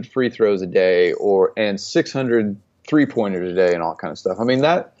 600 free throws a day and 600 3-pointers a day and all kind of stuff. I mean,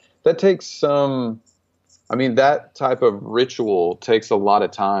 that takes that type of ritual takes a lot of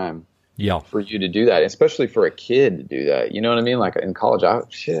time for you to do that, especially for a kid to do that. You know what I mean? Like in college, I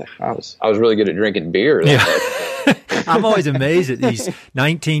was really good at drinking beer. Yeah. I'm always amazed at these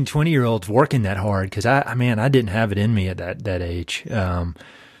 19, 20-year-olds working that hard because I didn't have it in me at that age.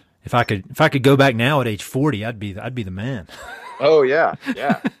 If I could go back now at age 40, I'd be the man. Oh yeah.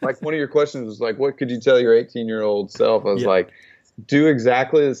 Yeah. Like one of your questions was like, what could you tell your 18-year-old self? I was like, do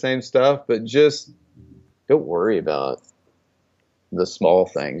exactly the same stuff, but just don't worry about the small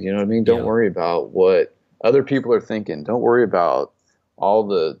things. You know what I mean? Don't worry about what other people are thinking. Don't worry about all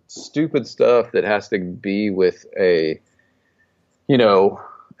the stupid stuff that has to be with a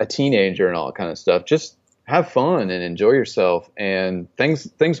teenager and all that kind of stuff. Just have fun and enjoy yourself, and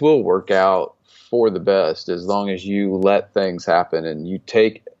things will work out for the best as long as you let things happen and you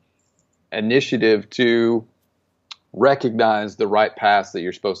take initiative to recognize the right path that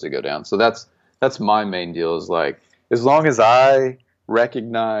you're supposed to go down. So that's my main deal, is like, as long as I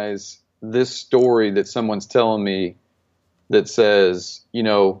recognize this story that someone's telling me that says,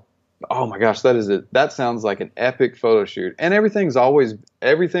 oh my gosh, that sounds like an epic photo shoot, and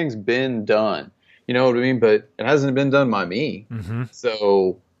everything's been done, you know what I mean? But it hasn't been done by me. Mm-hmm.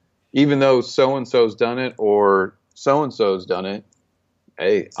 So even though so-and-so's done it or so-and-so's done it,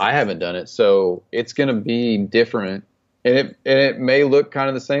 hey, I haven't done it. So it's going to be different, and it may look kind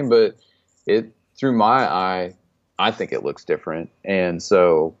of the same, but through my eye, I think it looks different. And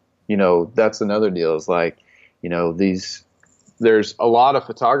so, that's another deal, is like, there's a lot of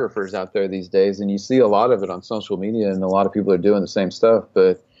photographers out there these days, and you see a lot of it on social media, and a lot of people are doing the same stuff.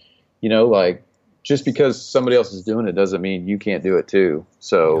 But, like, just because somebody else is doing it doesn't mean you can't do it too.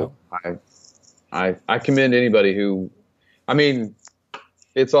 So I commend anybody who, I mean,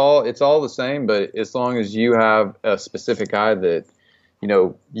 it's all the same, but as long as you have a specific eye that,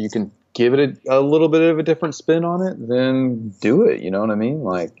 you can give it a little bit of a different spin on it, then do it. You know what I mean?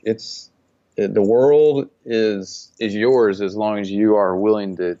 Like, the world is yours as long as you are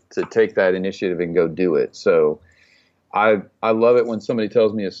willing to take that initiative and go do it. So I love it when somebody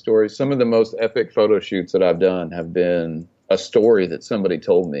tells me a story. Some of the most epic photo shoots that I've done have been a story that somebody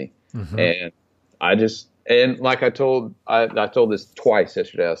told me. Mm-hmm. And like I told this twice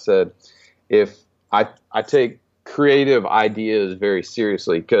yesterday. I said, if I take creative ideas very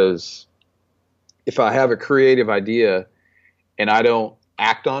seriously, because if I have a creative idea and I don't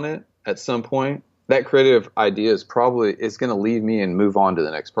act on it at some point, that creative idea is going to leave me and move on to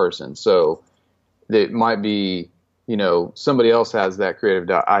the next person. So it might be, somebody else has that creative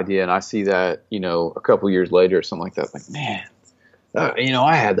idea, and I see that, a couple years later or something like that. Like, man,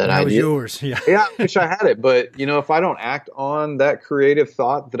 I had that idea. That was yours. Yeah. Yeah, I wish I had it. But, if I don't act on that creative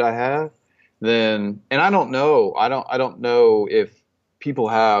thought that I have, then, and I don't know if people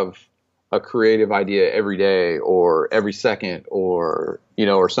have a creative idea every day or every second or,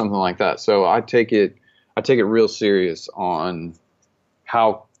 or something like that. So I take it real serious on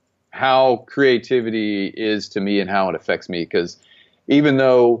how creativity is to me and how it affects me. Because even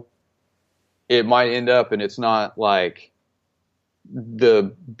though it might end up and it's not like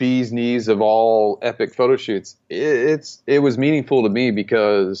the bee's knees of all epic photo shoots, it was meaningful to me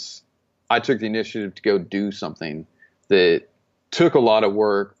because I took the initiative to go do something that took a lot of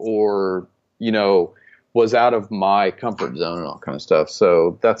work or, was out of my comfort zone and all kind of stuff.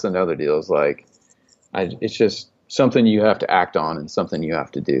 So that's another deal, is like, it's just something you have to act on and something you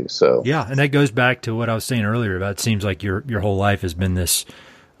have to do. So yeah. And that goes back to what I was saying earlier about, it seems like your whole life has been this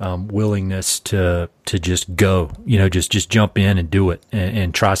willingness to just go, just jump in and do it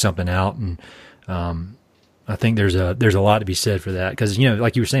and try something out. And I think there's a lot to be said for that, because,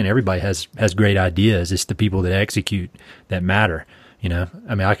 like you were saying, everybody has great ideas. It's the people that execute that matter.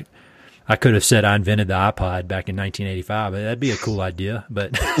 I mean, I could have said I invented the iPod back in 1985, but that'd be a cool idea.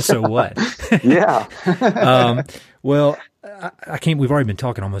 But so what? Yeah. Well, I can't. We've already been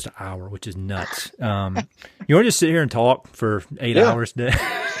talking almost an hour, which is nuts. You want to just sit here and talk for 8 hours a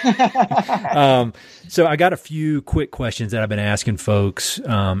day? So I got a few quick questions that I've been asking folks,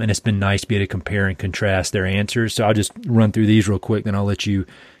 and it's been nice to be able to compare and contrast their answers. So I'll just run through these real quick, then I'll let you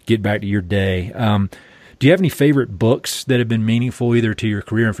get back to your day. Do you have any favorite books that have been meaningful either to your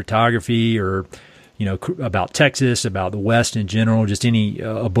career in photography or, about Texas, about the West in general, just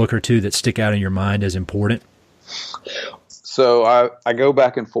a book or two that stick out in your mind as important? So I go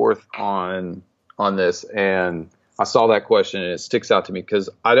back and forth on this, and I saw that question and it sticks out to me because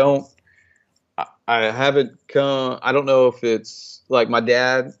I don't know if it's like my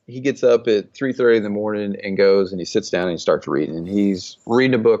dad. He gets up at 3:30 in the morning and goes and he sits down and he starts reading, and he's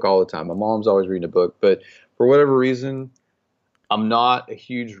reading a book all the time. My mom's always reading a book, but for whatever reason, I'm not a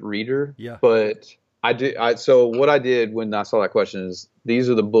huge reader. Yeah. But so what I did when I saw that question is, these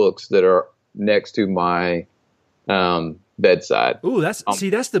are the books that are next to my bedside. Ooh, that's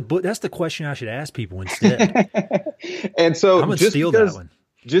the book. That's the question I should ask people instead. And so I'm gonna steal that one.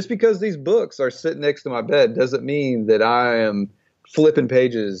 Just because these books are sitting next to my bed doesn't mean that I am flipping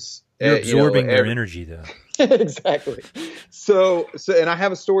pages. You're absorbing their energy, though. Exactly. And I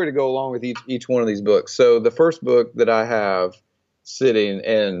have a story to go along with each one of these books. So the first book that I have sitting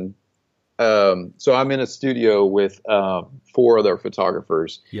and so I'm in a studio with 4 other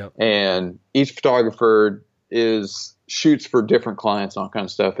photographers. Yep. And each photographer shoots for different clients and all kind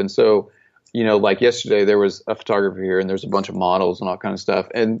of stuff. And so, like yesterday there was a photographer here and there's a bunch of models and all kind of stuff,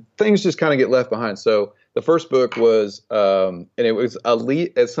 and things just kind of get left behind. So the first book was, and it was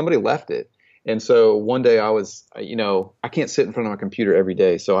somebody left it. And so one day I was, I can't sit in front of my computer every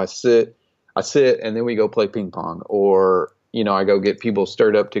day. So I sit and then we go play ping pong, or I go get people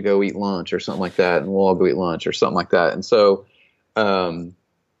stirred up to go eat lunch or something like that, and we'll all go eat lunch or something like that. And so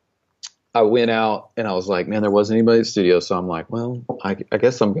I went out and I was like, man, there wasn't anybody at the studio. So I'm like, well, I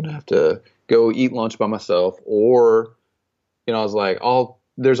guess I'm going to have to go eat lunch by myself. Or, I was like,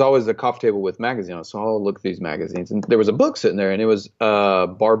 there's always a coffee table with magazines on it, so I'll look at these magazines. And there was a book sitting there, and it was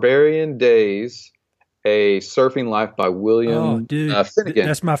Barbarian Days, A Surfing Life by William Finnegan.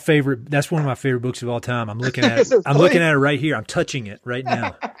 That's my favorite. That's one of my favorite books of all time. I'm looking at it. I'm looking at it right here. I'm touching it right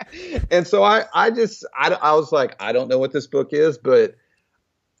now. And so I was like, I don't know what this book is, but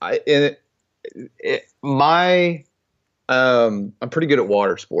I'm pretty good at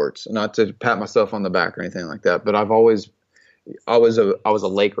water sports. Not to pat myself on the back or anything like that, but I was a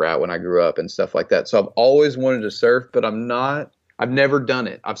lake rat when I grew up and stuff like that. So I've always wanted to surf, but I've never done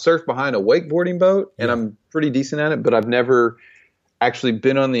it. I've surfed behind a wakeboarding boat and I'm pretty decent at it, but I've never actually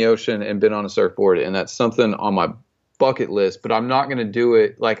been on the ocean and been on a surfboard. And that's something on my bucket list, but I'm not going to do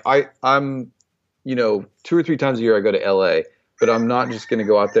it. Like I'm 2 or 3 times a year I go to LA, but I'm not just going to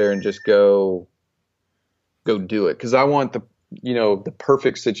go out there and just go do it. Cause I want the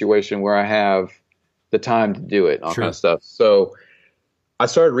perfect situation where I have the time to do it and all kind of stuff. So I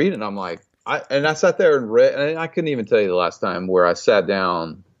started reading. I'm like, I sat there and read, and I couldn't even tell you the last time where I sat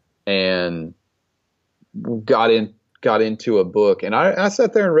down and got into a book, and I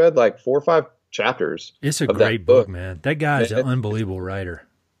sat there and read like 4 or 5 chapters. It's a great book, man. That guy is an unbelievable writer.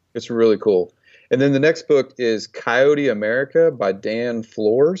 It's really cool. And then the next book is Coyote America by Dan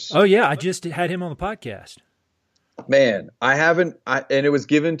Flores. Oh yeah, I just had him on the podcast. Man, and it was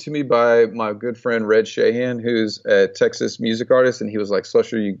given to me by my good friend Red Shahan, who's a Texas music artist, and he was like,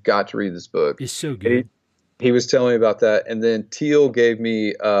 Slusher, you got to read this book. It's so good. He was telling me about that. And then Teal gave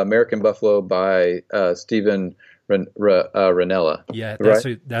me American Buffalo by Stephen Ranella. Yeah,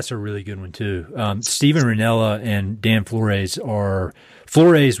 that's a really good one too. Stephen Ranella and Dan Flores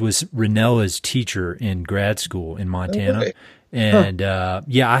was Ranella's teacher in grad school in Montana. Okay. And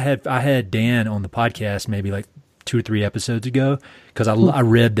I had Dan on the podcast maybe like 2 or 3 episodes ago because I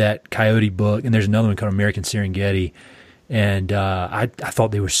read that Coyote book, and there's another one called American Serengeti, and I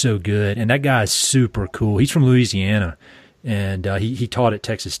thought they were so good. And that guy is super cool. He's from Louisiana, and he taught at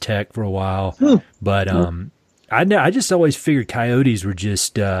Texas Tech for a while. But I just always figured coyotes were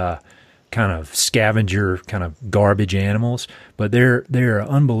just kind of scavenger, kind of garbage animals, but they're an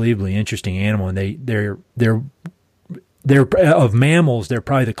unbelievably interesting animal, and they're of mammals, they're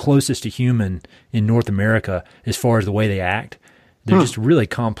probably the closest to human in North America as far as the way they act. They're just really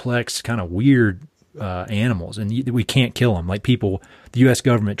complex, kind of weird animals, and we can't kill them. Like the U.S.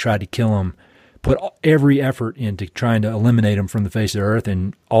 government tried to kill them, put every effort into trying to eliminate them from the face of the earth,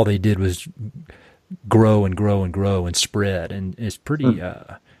 and all they did was grow and grow and grow and spread, and it's pretty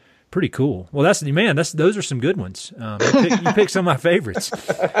cool. Well, those are some good ones. You picked some of my favorites.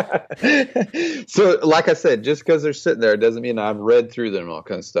 So, like I said, just because they're sitting there doesn't mean I've read through them and all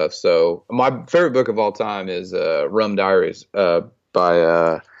kinds of stuff. So, my favorite book of all time is Rum Diaries by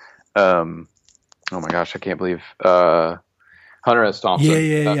oh my gosh, I can't believe Hunter S. Thompson.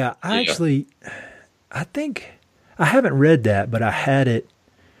 Yeah. I think I haven't read that, but I had it.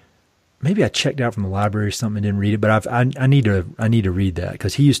 Maybe I checked out from the library or something and didn't read it, but I need to read that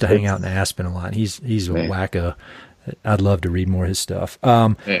because he used to hang out in Aspen a lot. He's a wacko. I'd love to read more of his stuff.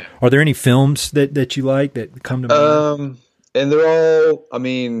 Are there any films that you like that come to mind? And they're all,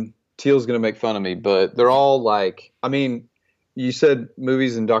 Teal's going to make fun of me, but they're all like, you said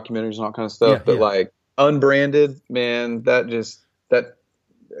movies and documentaries and all kind of stuff, like Unbranded, man, that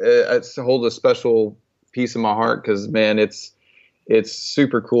holds a special piece in my heart because, man, it's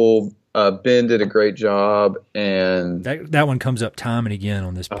super cool. Ben did a great job, and that one comes up time and again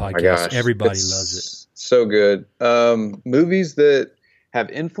on this podcast. Everybody loves it. So good. Movies that have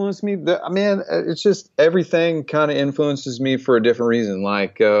influenced me. It's just everything kind of influences me for a different reason.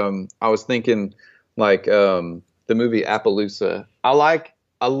 Like I was thinking, like the movie Appaloosa. I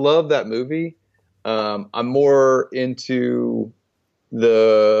love that movie. I'm more into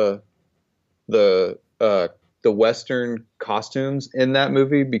the Western costumes in that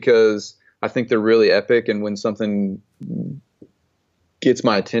movie because, I think they're really epic. And when something gets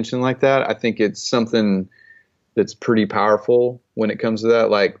my attention like that, I think it's something that's pretty powerful when it comes to that.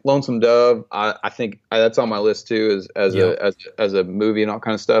 Like Lonesome Dove, I think that's on my list too, as a movie and all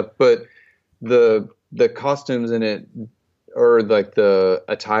kind of stuff. But the costumes in it, or like the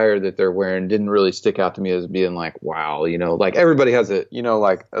attire that they're wearing, didn't really stick out to me as being like, wow, like everybody has a,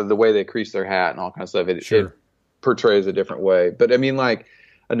 like the way they crease their hat and all kinds of stuff. It portrays a different way. But I mean, like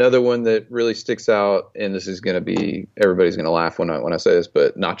another one that really sticks out, and this is going to be, everybody's going to laugh when I say this,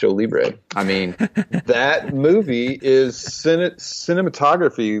 but Nacho Libre. I mean, that movie is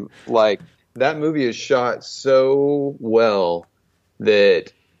cinematography. Like that movie is shot so well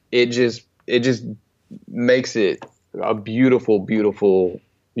that it just makes it a beautiful, beautiful,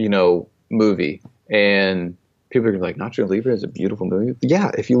 movie. And people are like, Nacho Libre is a beautiful movie.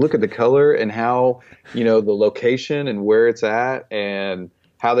 Yeah. If you look at the color and how, the location and where it's at and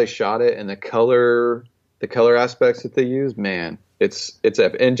how they shot it and the color aspects that they use, man, it's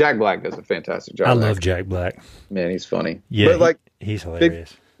epic. And Jack Black does a fantastic job. I love Jack Black. Man, he's funny. Yeah. But he's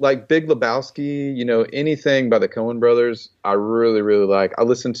hilarious. Big Lebowski, anything by the Coen brothers, I really, really like. I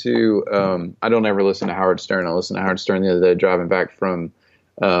listen to, I don't ever listen to Howard Stern. I listened to Howard Stern the other day driving back from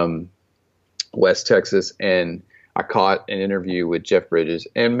West Texas, and I caught an interview with Jeff Bridges.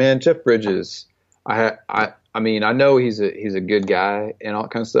 And man, Jeff Bridges, I mean, I know he's a good guy and all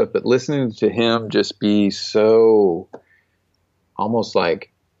that kind of stuff, but listening to him just be so almost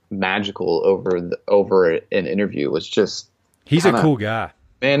like magical over an interview was just, he's a cool guy.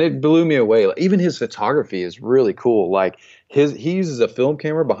 Man, it blew me away. Like, even his photography is really cool. Like he uses a film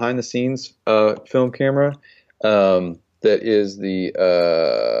camera, behind the scenes film camera, that is the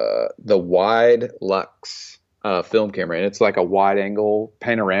wide Lux film camera, and it's like a wide angle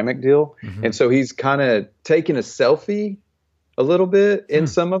panoramic deal. Mm-hmm. And so he's kind of taking a selfie a little bit in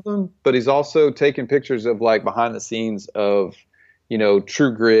some of them, but he's also taking pictures of like behind the scenes of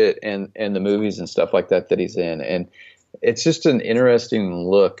True Grit and the movies and stuff like that he's in. And it's just an interesting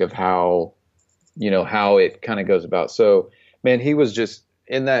look of how it kind of goes about. So, man, he was just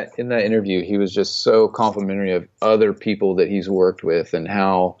in that interview, he was just so complimentary of other people that he's worked with, and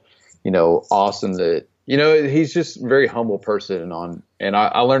how, awesome that, he's just a very humble person and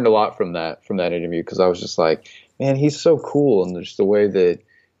I learned a lot from that interview, because I was just like, man, he's so cool. And just the way that,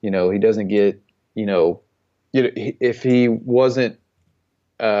 he doesn't get, if he wasn't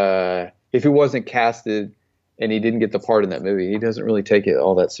casted and he didn't get the part in that movie, he doesn't really take it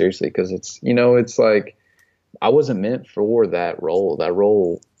all that seriously, because it's, it's like, I wasn't meant for that role. That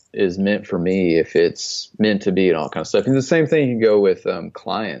role is meant for me if it's meant to be, and all kind of stuff. And the same thing you go with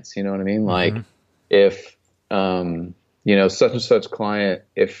clients, you know what I mean? Like if, such and such client,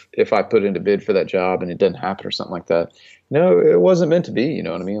 if I put in a bid for that job and it doesn't happen or something like that, it wasn't meant to be, you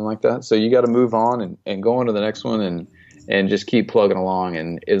know what I mean? Like that. So you got to move on and go on to the next one and just keep plugging along.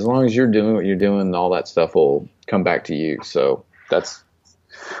 And as long as you're doing what you're doing, all that stuff will come back to you. So that's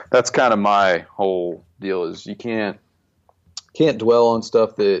kind of my whole deal, is you can't dwell on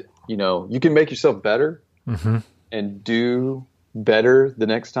stuff that, you can make yourself better and do better the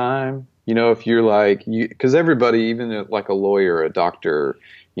next time. If you're like, because everybody, even like a lawyer, or a doctor,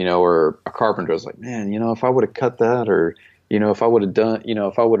 or a carpenter, is like, man, if I would have cut that, or, if I would have done,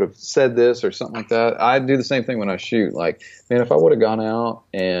 if I would have said this or something like that. I do the same thing when I shoot. Like, man, if I would have gone out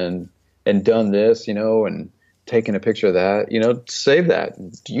and done this, and taken a picture of that, save that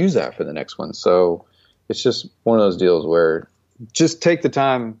and use that for the next one. So it's just one of those deals where just take the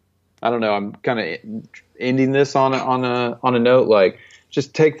time. I don't know. I'm kind of ending this on a note, like,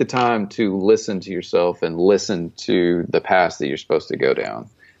 just take the time to listen to yourself and listen to the path that you're supposed to go down,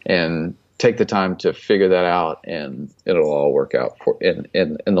 and take the time to figure that out, and it'll all work out in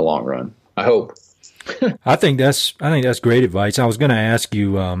the long run, I hope. I think that's great advice. I was going to ask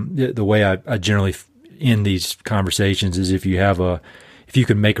you, the way I generally end these conversations is if you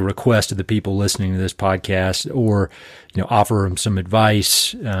could make a request to the people listening to this podcast, or, offer them some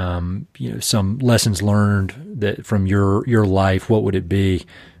advice, some lessons learned that from your life, what would it be?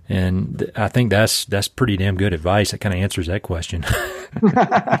 And I think that's pretty damn good advice. That kind of answers that question.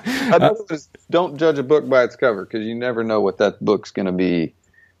 Don't judge a book by its cover, because you never know what that book's going to be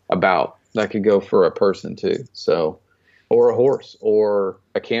about. That could go for a person too. So, or a horse, or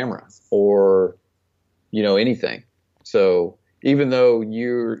a camera, or, anything. So even though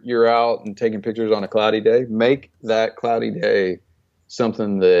you're out and taking pictures on a cloudy day, make that cloudy day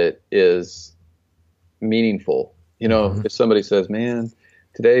something that is meaningful. If somebody says, man,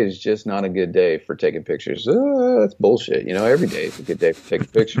 today is just not a good day for taking pictures. That's bullshit. Every day is a good day for taking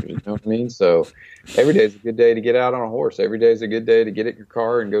pictures. You know what I mean? So every day is a good day to get out on a horse. Every day is a good day to get in your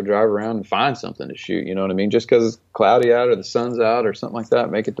car and go drive around and find something to shoot. You know what I mean? Just because it's cloudy out or the sun's out or something like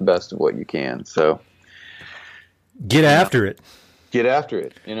that, make it the best of what you can. So get after it. Get after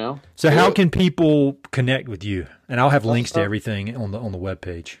it, So how can people connect with you? And I'll have links to everything on the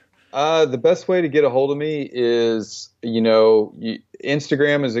webpage. The best way to get a hold of me is,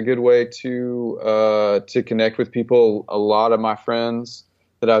 Instagram is a good way to connect with people. A lot of my friends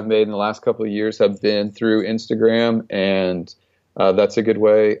that I've made in the last couple of years have been through Instagram, and that's a good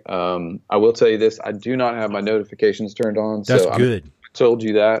way. I will tell you this: I do not have my notifications turned on. That's good. I told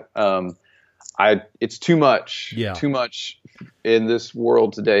you that. It's too much. Yeah. Too much in this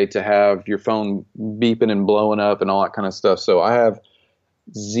world today to have your phone beeping and blowing up and all that kind of stuff. So I have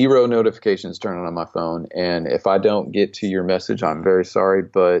 0 notifications turned on my phone, and if I don't get to your message, I'm very sorry.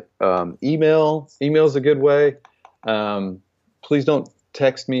 But email is a good way. Please don't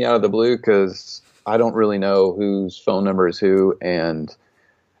text me out of the blue, because I don't really know whose phone number is who, and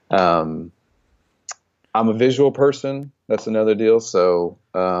I'm a visual person. That's another deal. So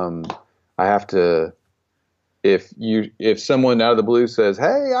I have to. If someone out of the blue says,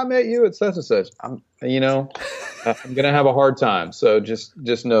 "Hey, I met you at such and such," I'm gonna have a hard time. So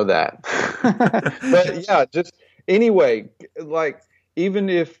just know that. But yeah, just anyway, like, even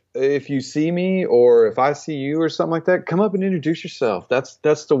if you see me or if I see you or something like that, come up and introduce yourself.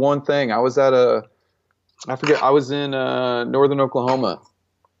 That's the one thing. I was in northern Oklahoma,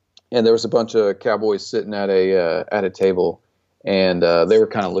 and there was a bunch of cowboys sitting at a table, and they were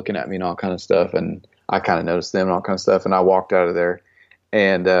kind of looking at me and all kind of stuff, and I kind of noticed them and all kind of stuff, and I walked out of there,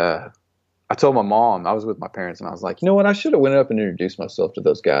 and I told my mom, I was with my parents, and I was like, you know what, I should have went up and introduced myself to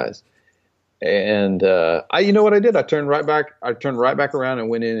those guys. And you know what I did? I turned right back around and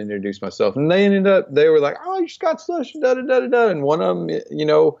went in and introduced myself, and they were like, "Oh, you're Scott Slusher, da da da da da." And one of them,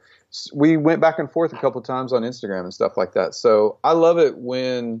 we went back and forth a couple of times on Instagram and stuff like that. So I love it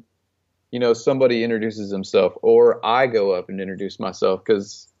when somebody introduces himself, or I go up and introduce myself,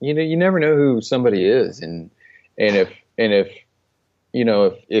 because you never know who somebody is, and if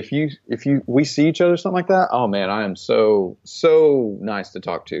we see each other, something like that, oh man, I am so nice to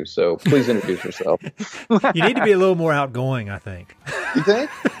talk to. So please introduce yourself. You need to be a little more outgoing, I think. You think?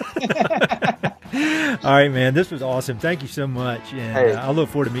 All right, man, this was awesome. Thank you so much, and hey. I look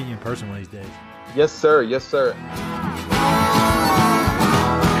forward to meeting you in person one of these days. Yes, sir. Yes, sir.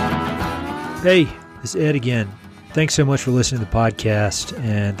 Hey, this is Ed again. Thanks so much for listening to the podcast,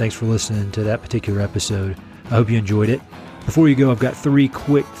 and thanks for listening to that particular episode. I hope you enjoyed it. Before you go, I've got 3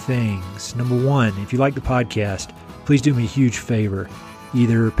 quick things. Number 1, if you like the podcast, please do me a huge favor.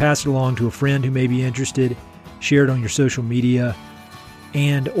 Either pass it along to a friend who may be interested, share it on your social media,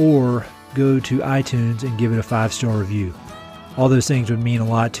 or go to iTunes and give it a 5-star review. All those things would mean a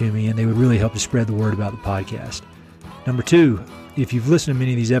lot to me, and they would really help to spread the word about the podcast. Number 2, if you've listened to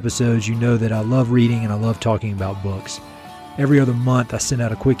many of these episodes, you know that I love reading and I love talking about books. Every other month, I send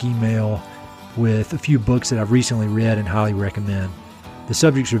out a quick email with a few books that I've recently read and highly recommend. The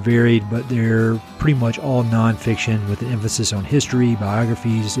subjects are varied, but they're pretty much all nonfiction with an emphasis on history,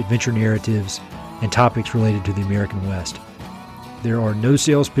 biographies, adventure narratives, and topics related to the American West. There are no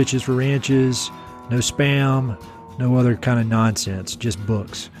sales pitches for ranches, no spam, no other kind of nonsense, just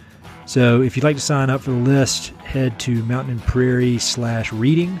books. So if you'd like to sign up for the list, head to Mountain and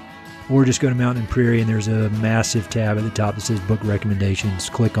Prairie/reading, or just go to Mountain and Prairie, and there's a massive tab at the top that says book recommendations.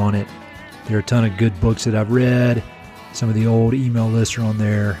 Click on it. There are a ton of good books that I've read. Some of the old email lists are on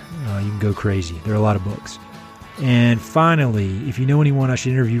there. You can go crazy. There are a lot of books. And finally, if you know anyone I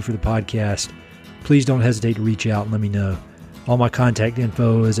should interview for the podcast, please don't hesitate to reach out and let me know. All my contact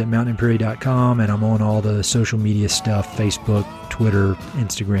info is at mountainandprairie.com, and I'm on all the social media stuff, Facebook, Twitter,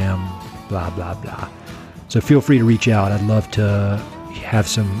 Instagram, blah, blah, blah. So feel free to reach out. I'd love to have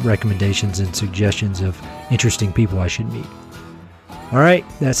some recommendations and suggestions of interesting people I should meet. All right,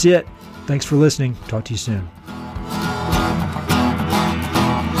 that's it. Thanks for listening. Talk to you soon.